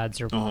like ads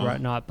or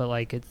whatnot, but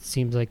like it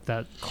seems like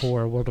that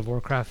core World of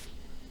Warcraft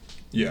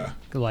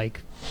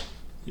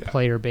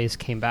player base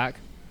came back.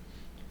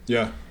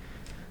 Yeah.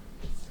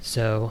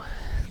 So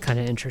kind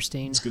of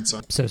interesting. It's a good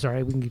sign. So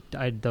sorry,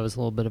 that was a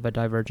little bit of a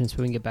divergence,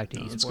 but we can get back to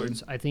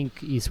esports. I think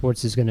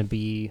esports is going to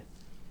be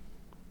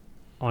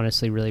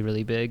honestly really,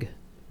 really big.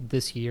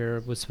 This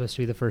year was supposed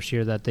to be the first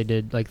year that they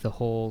did like the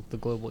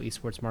global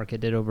esports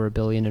market did over $1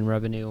 billion in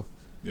revenue.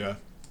 Yeah.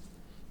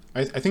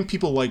 I think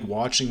people like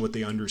watching what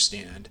they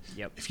understand.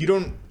 Yep. If you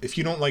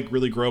don't like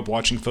really grow up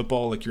watching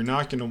football, like you're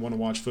not going to want to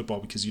watch football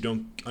because you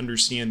don't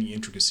understand the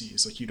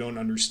intricacies. Like you don't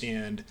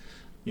understand,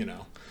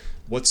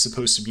 what's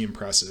supposed to be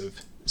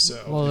impressive.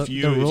 So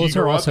the rules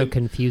are also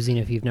confusing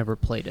if you've never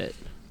played it.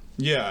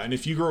 Yeah, and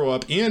if you grow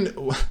up, and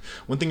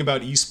one thing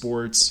about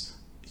esports,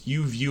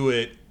 you view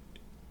it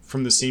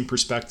from the same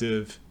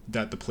perspective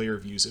that the player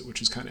views it,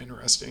 which is kind of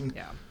interesting.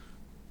 Yeah.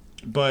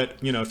 But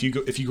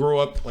if you grow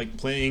up like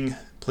playing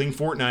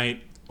Fortnite,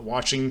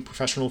 watching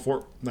professional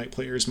Fortnite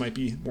players might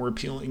be more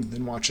appealing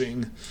than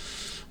watching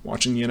the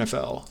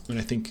NFL. And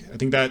I think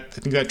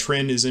that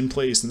trend is in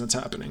place and that's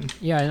happening.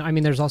 Yeah, and I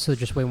mean there's also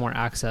just way more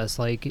access.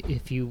 Like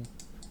if you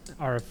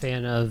are a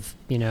fan of,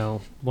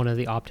 one of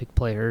the Optic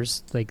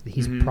players, like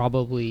he's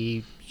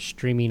probably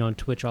streaming on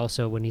Twitch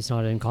also when he's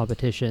not in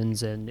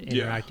competitions and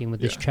interacting with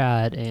his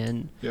chat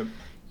and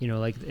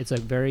like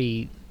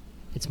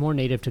it's more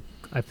native to,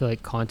 I feel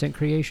like, content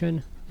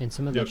creation, and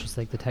some of that's just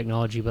like the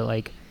technology, but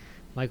like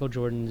Michael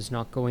Jordan is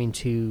not going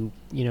to,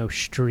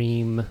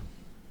 stream,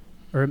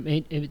 or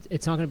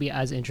it's not going to be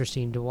as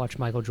interesting to watch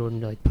Michael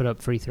Jordan like put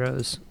up free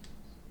throws.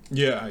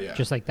 Yeah.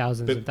 Just like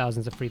thousands and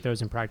thousands of free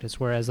throws in practice,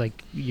 whereas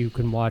like you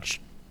can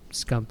watch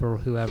Scump or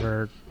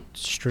whoever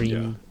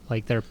stream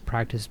like their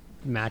practice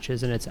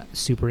matches, and it's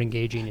super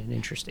engaging and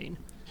interesting.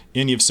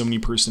 And you have so many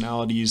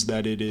personalities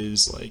that it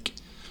is like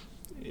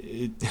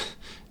a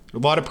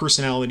lot of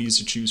personalities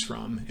to choose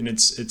from, and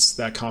it's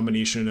that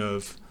combination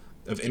of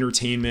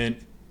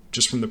entertainment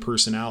just from the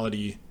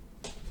personality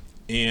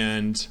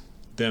and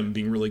them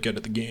being really good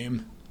at the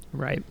game.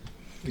 Right.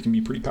 it can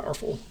be pretty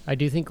powerful. I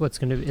do think it's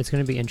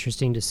gonna be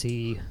interesting to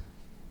see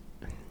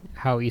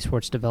how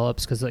esports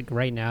develops, because like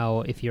right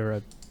now, if you're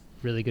a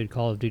really good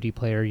Call of Duty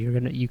player,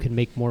 you can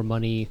make more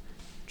money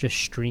just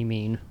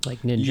streaming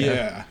like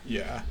Ninja.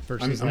 Yeah.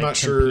 Versus I'm like not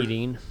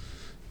competing. sure.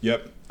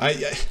 Yep.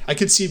 I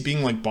could see it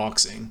being like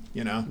boxing,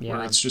 Yeah.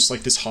 where it's just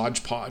like this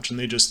hodgepodge, and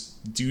they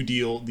just do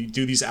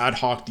these ad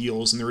hoc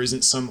deals, and there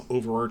isn't some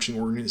overarching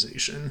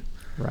organization.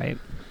 Right.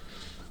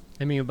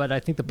 I mean, but I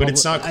think but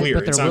it's not clear.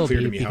 But there it's not will clear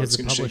be, to me how it's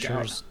because the going to shake out.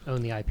 publishers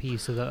own the IP,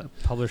 so the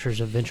publishers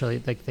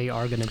eventually, like, they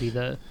are going to be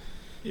the.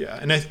 Yeah,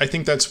 and I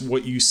think that's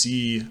what you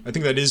see. I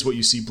think that is what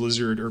you see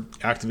Blizzard or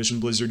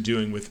Activision Blizzard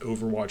doing with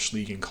Overwatch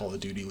League and Call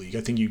of Duty League.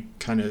 I think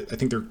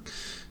they're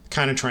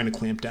kind of trying to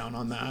clamp down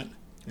on that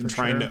and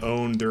trying to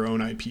own their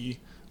own IP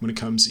when it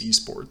comes to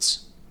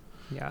esports.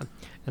 Yeah,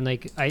 and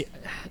like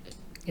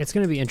it's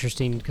going to be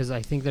interesting, because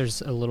I think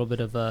there's a little bit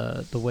of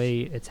the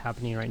way it's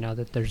happening right now,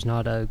 that there's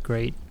not a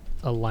great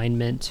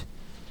alignment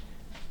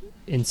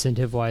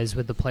incentive-wise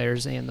with the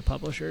players and the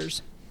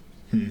publishers.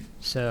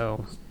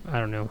 So I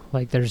don't know,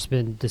 like there's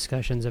been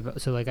discussions about,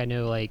 so like I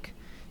know, like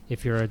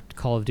if you're a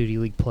Call of Duty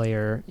League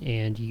player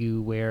and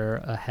you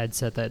wear a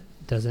headset that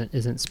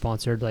isn't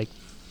sponsored like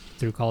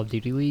through Call of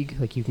Duty League,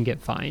 like you can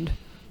get fined.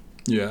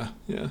 Yeah.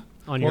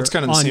 It's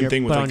kind of the same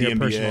thing with like the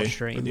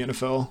NBA and the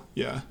NFL.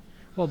 Yeah.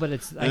 Well, but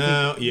it's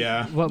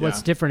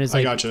what's different is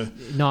like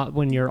not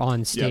when you're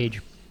on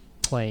stage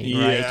playing,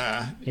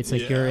 right? It's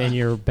like you're in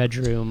your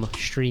bedroom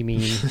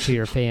streaming to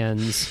your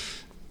fans.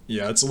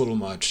 Yeah, it's a little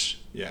much.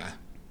 Yeah.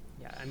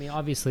 I mean,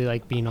 obviously,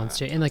 like being on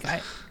stage, and like I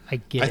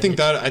get. I think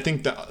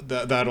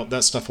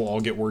that stuff will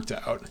all get worked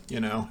out,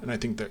 and I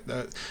think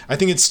that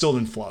it's still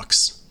in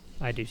flux.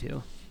 I do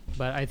too,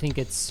 but I think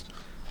it's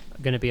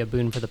going to be a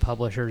boon for the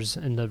publishers,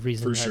 and the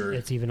reason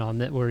it's even on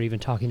that we're even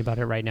talking about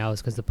it right now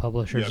is because the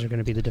publishers are going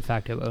to be the de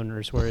facto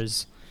owners,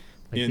 whereas.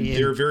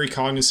 They're very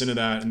cognizant of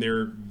that, and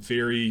they're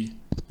very,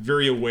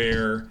 very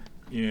aware,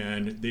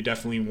 and they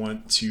definitely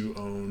want to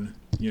own,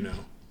 the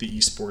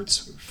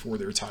esports for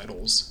their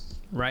titles.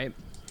 Right.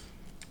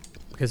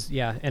 Because,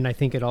 and I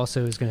think it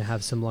also is going to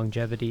have some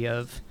longevity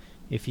of,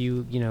 if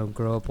you,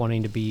 grow up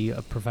wanting to be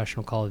a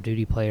professional Call of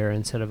Duty player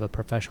instead of a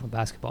professional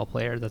basketball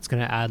player, that's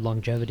going to add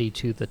longevity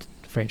to the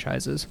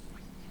franchises.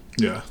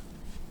 Yeah,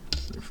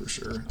 for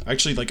sure.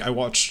 Actually, like, I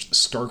watched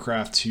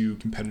StarCraft 2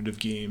 competitive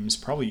games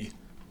probably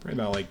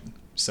about like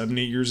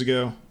 7-8 years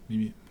ago,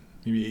 maybe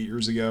 8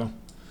 years ago,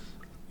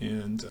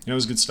 and it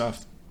was good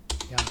stuff.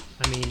 Yeah,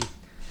 I mean,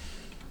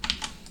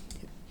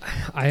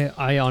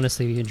 I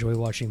honestly enjoy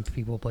watching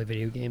people play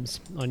video games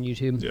on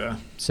YouTube. Yeah.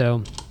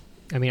 So,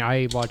 I mean,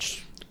 I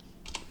watch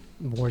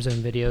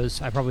Warzone videos.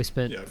 I probably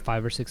spent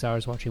 5 or 6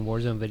 hours watching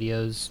Warzone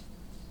videos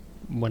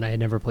when I had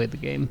never played the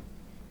game.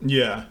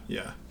 Yeah.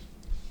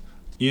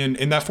 And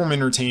that form of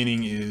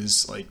entertaining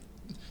is like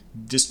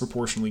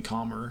disproportionately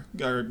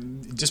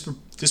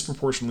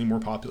disproportionately more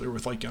popular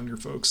with like younger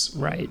folks.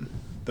 Right.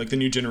 Like the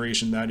new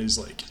generation, that is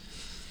like,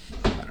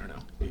 I don't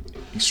know,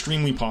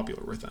 extremely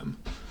popular with them.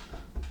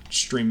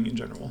 Streaming in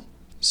general.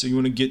 So you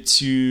want to get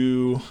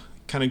to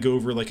kind of go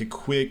over like a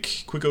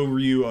quick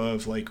overview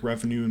of like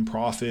revenue and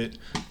profit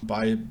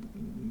by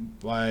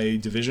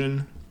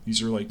division.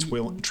 These are like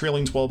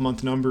trailing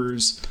 12-month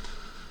numbers.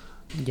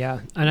 Yeah,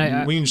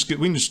 and we can just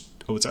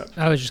oh, what's that?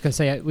 I was just gonna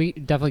say we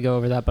definitely go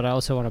over that, but I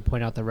also want to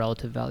point out the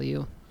relative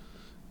value.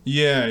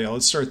 Yeah.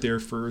 Let's start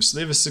there first.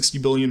 They have a 60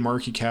 billion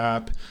market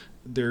cap.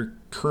 Their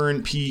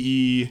current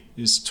PE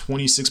is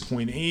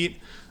 26.8.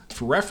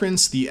 For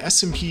reference, the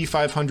S&P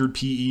 500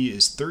 PE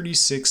is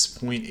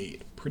 36.8,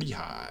 pretty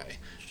high.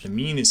 The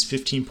mean is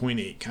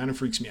 15.8. Kind of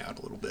freaks me out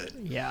a little bit.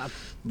 Yeah,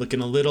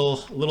 looking a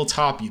little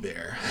toppy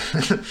there.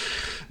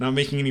 Not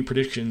making any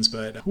predictions,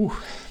 but whew,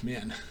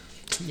 man.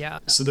 Yeah.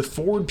 So the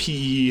forward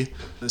PE,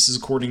 this is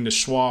according to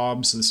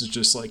Schwab, so this is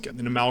just like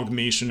an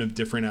amalgamation of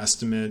different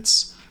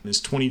estimates,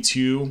 is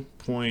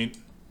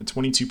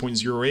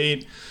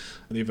 22.08.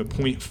 They have a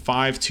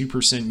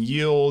 0.52%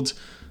 yield.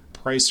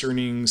 Price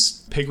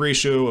earnings PEG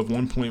ratio of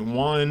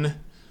 1.1,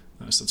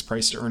 so that's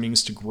price to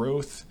earnings to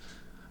growth.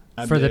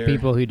 For the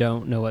people who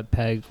don't know what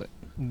PEG,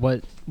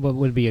 what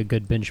would be a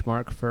good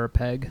benchmark for a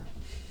PEG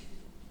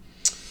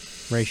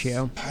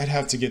ratio? I'd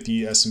have to get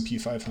the S&P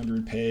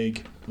 500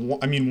 PEG.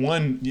 I mean,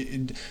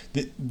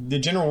 the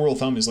general rule of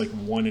thumb is like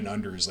 1 and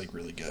under is like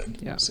really good.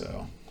 Yeah.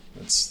 So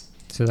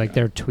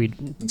they're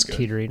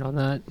teetering on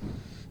that.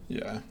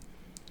 Yeah.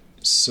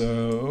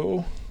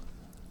 So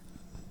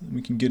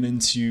we can get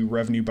into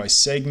revenue by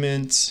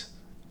segment,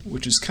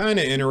 which is kind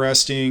of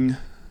interesting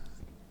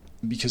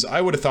because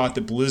I would have thought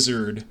that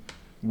Blizzard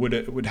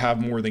would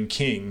have more than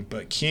King,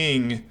 but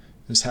King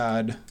has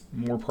had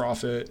more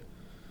profit,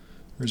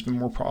 or has been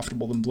more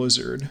profitable than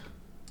Blizzard.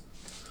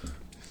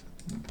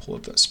 Let me pull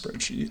up that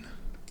spreadsheet.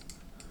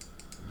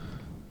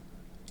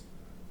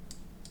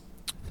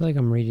 I feel like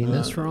I'm reading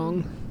this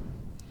wrong.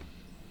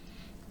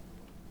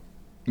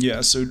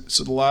 Yeah, so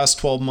the last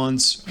 12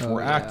 months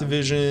for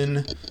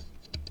Activision,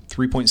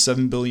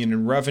 3.7 billion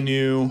in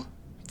revenue.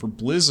 For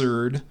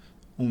Blizzard,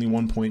 only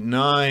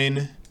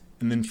 1.9,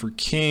 and then for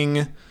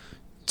King,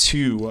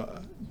 to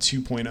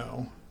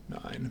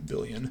 2.09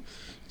 billion.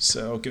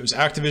 So it goes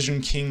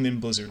Activision, King, then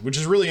Blizzard, which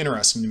is really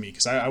interesting to me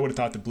because I would have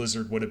thought that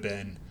Blizzard would have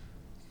been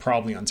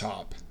probably on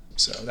top.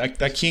 So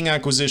that King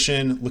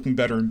acquisition looking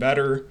better and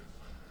better.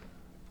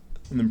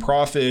 And then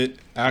profit,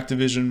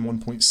 Activision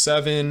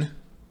 1.7,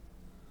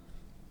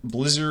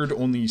 Blizzard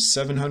only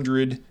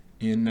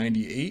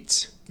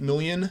 798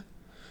 million,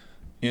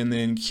 and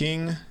then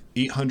King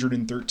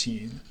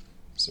 813.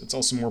 So it's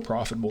also more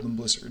profitable than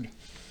Blizzard,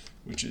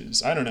 which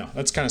is, I don't know,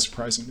 that's kind of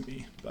surprising to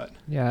me. But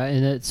yeah,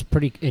 and it's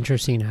pretty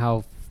interesting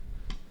how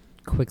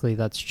quickly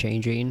that's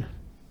changing.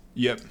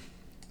 Yep.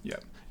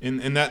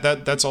 And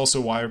that's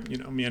also why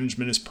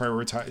management is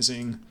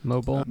prioritizing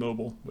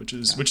mobile, which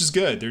is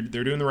good.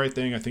 They're doing the right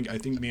thing. I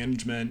think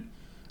management,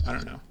 I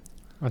don't know.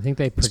 I think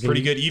it's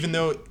pretty good, even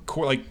though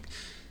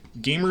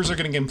gamers are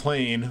going to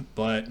complain,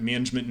 but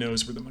management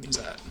knows where the money's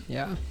at.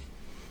 Yeah.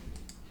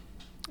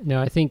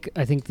 No, I think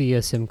the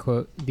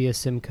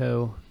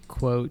Asimco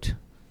quote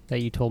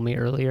that you told me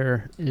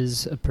earlier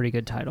is a pretty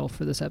good title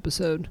for this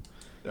episode.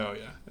 Oh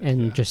yeah,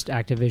 and just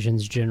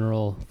Activision's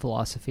general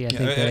philosophy. I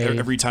think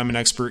every time an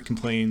expert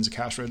complains, a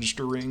cash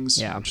register rings.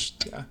 Yeah,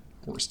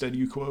 Horsted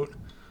you quote,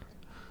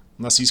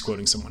 unless he's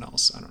quoting someone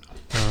else. I don't know.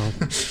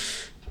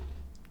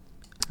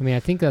 I mean, I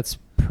think that's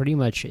pretty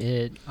much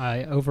it.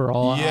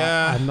 Overall,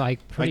 I'm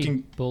pretty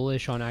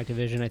bullish on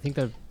Activision. I think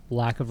the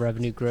lack of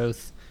revenue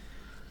growth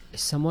is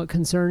somewhat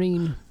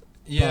concerning.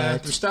 Yeah,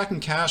 they're stacking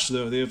cash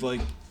though. They have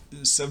like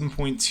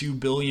 7.2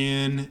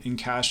 billion in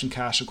cash and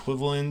cash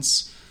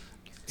equivalents.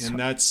 And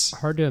that's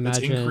hard to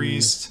imagine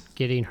increased.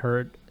 Getting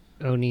hurt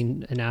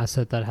owning an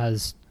asset that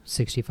has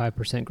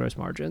 65% gross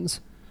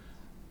margins.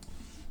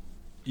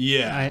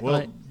 Yeah,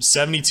 72%.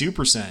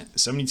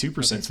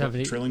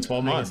 72% trailing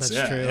 12 months.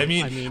 That's true. I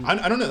mean,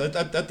 I don't know.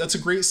 That's a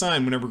great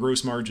sign whenever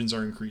gross margins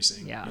are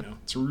increasing. Yeah.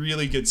 It's a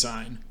really good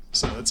sign.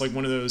 So that's like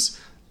one of those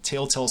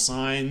telltale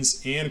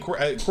signs. And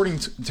according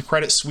to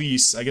Credit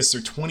Suisse, I guess their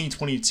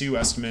 2022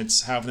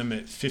 estimates have them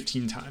at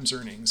 15 times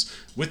earnings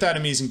with that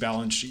amazing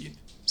balance sheet.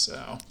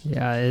 So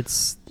yeah,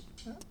 it's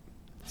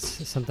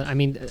something. I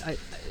mean,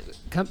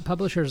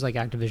 publishers like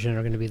Activision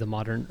are going to be the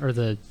modern or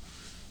the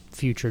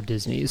future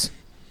Disneys.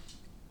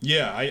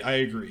 Yeah, I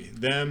agree.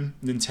 Them,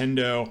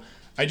 Nintendo.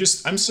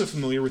 I'm so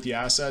familiar with the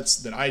assets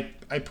that I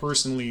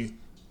personally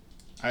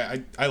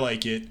I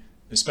like it,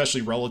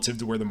 especially relative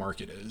to where the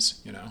market is.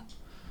 Yeah,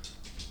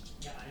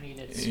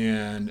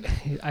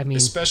 I mean,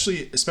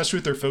 especially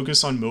with their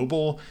focus on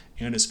mobile,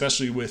 and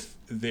especially with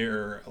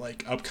their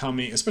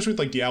upcoming, especially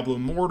with Diablo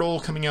Immortal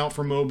coming out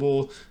for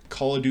mobile,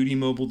 Call of Duty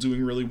mobile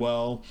doing really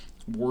well,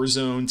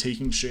 Warzone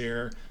taking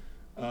share.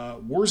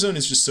 Warzone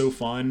is just so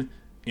fun,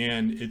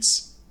 and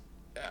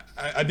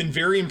I've been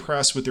very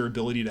impressed with their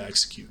ability to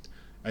execute.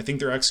 I think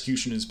their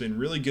execution has been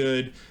really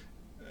good.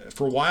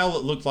 For a while,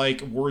 it looked like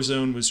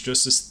Warzone was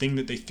just this thing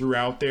that they threw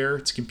out there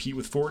to compete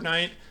with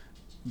Fortnite,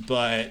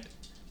 but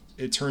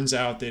it turns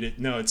out that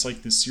it's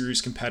like this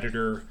serious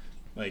competitor.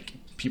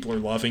 People are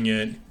loving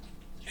it,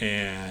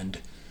 and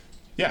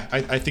yeah,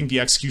 I think the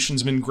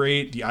execution's been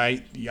great.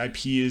 The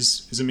IP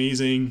is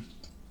amazing,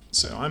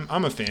 so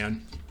I'm a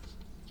fan.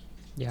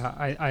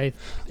 Yeah,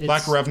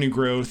 lack of revenue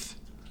growth,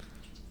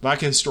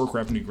 lack of historic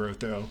revenue growth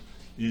though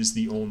is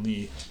the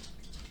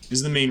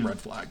main red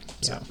flag.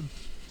 Yeah. So.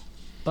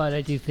 But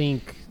I do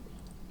think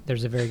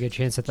there's a very good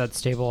chance that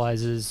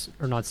stabilizes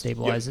or not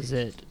stabilizes.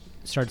 Yep. It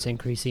starts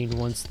increasing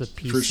once the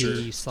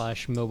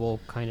PC / mobile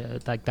kind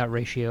of that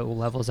ratio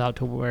levels out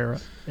to where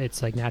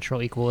it's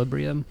natural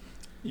equilibrium.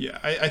 Yeah,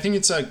 I think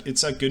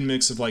it's a good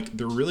mix of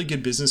they're really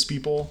good business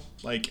people,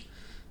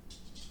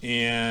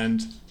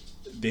 and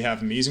they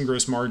have amazing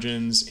gross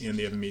margins and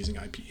they have amazing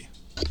IP.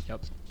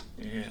 Yep.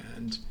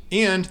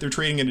 And they're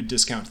trading at a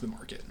discount to the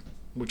market,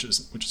 which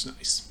is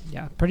nice.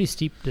 Yeah, pretty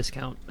steep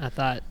discount at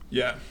that.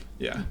 Yeah.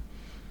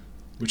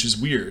 Which is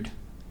weird.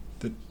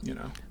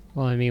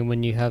 Well, I mean,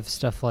 when you have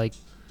stuff like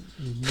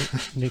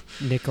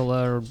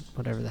Nicola or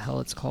whatever the hell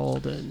it's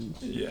called, and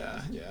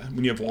yeah,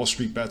 when you have Wall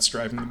Street bets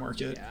driving the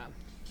market,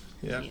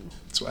 yeah, I mean,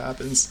 that's what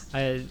happens.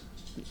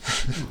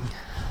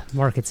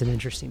 Market's an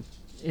interesting.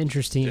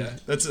 Yeah,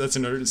 that's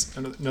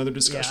another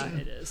discussion.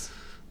 Yeah, it is.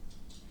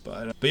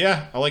 But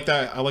yeah, I like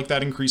that. I like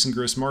that increase in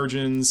gross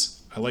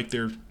margins. I like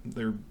their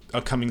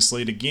upcoming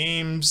slate of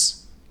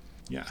games.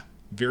 Yeah,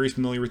 very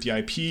familiar with the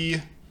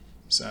IP,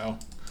 so.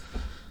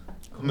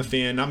 I'm a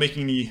fan. Not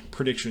making any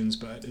predictions,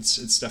 but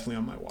it's definitely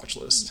on my watch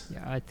list.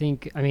 Yeah, I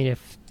think. I mean,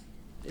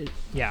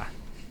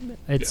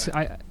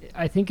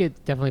 I think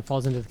it definitely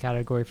falls into the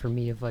category for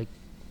me of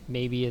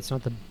maybe it's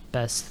not the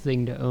best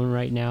thing to own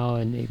right now,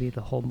 and maybe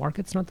the whole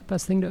market's not the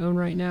best thing to own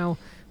right now,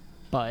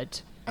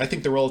 but I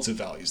think the relative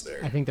value's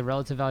there.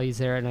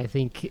 And I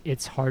think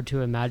it's hard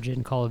to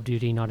imagine Call of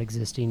Duty not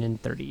existing in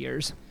 30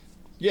 years.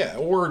 Yeah,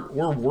 or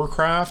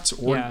Warcraft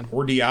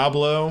or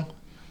Diablo.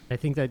 I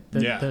think that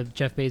the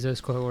Jeff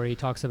Bezos quote where he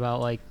talks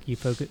about you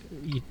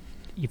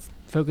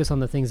focus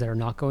on the things that are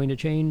not going to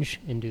change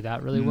and do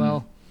that really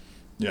well.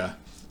 Yeah,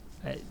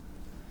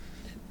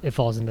 it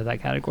falls into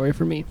that category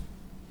for me.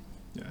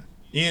 Yeah,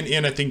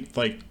 and I think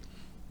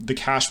the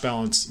cash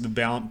balance, the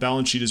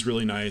balance sheet is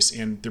really nice,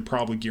 and they're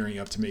probably gearing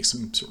up to make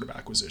some sort of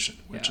acquisition,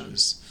 which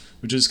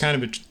is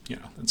kind of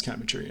that's kind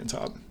of a cherry on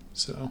top.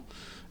 So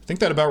I think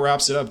that about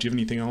wraps it up. Do you have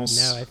anything else?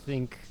 No, I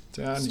think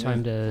it's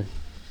time to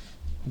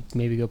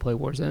maybe go play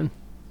Warzone.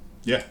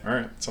 Yeah. All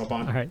right. Let's hop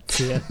on. All right.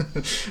 See ya.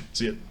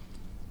 See ya.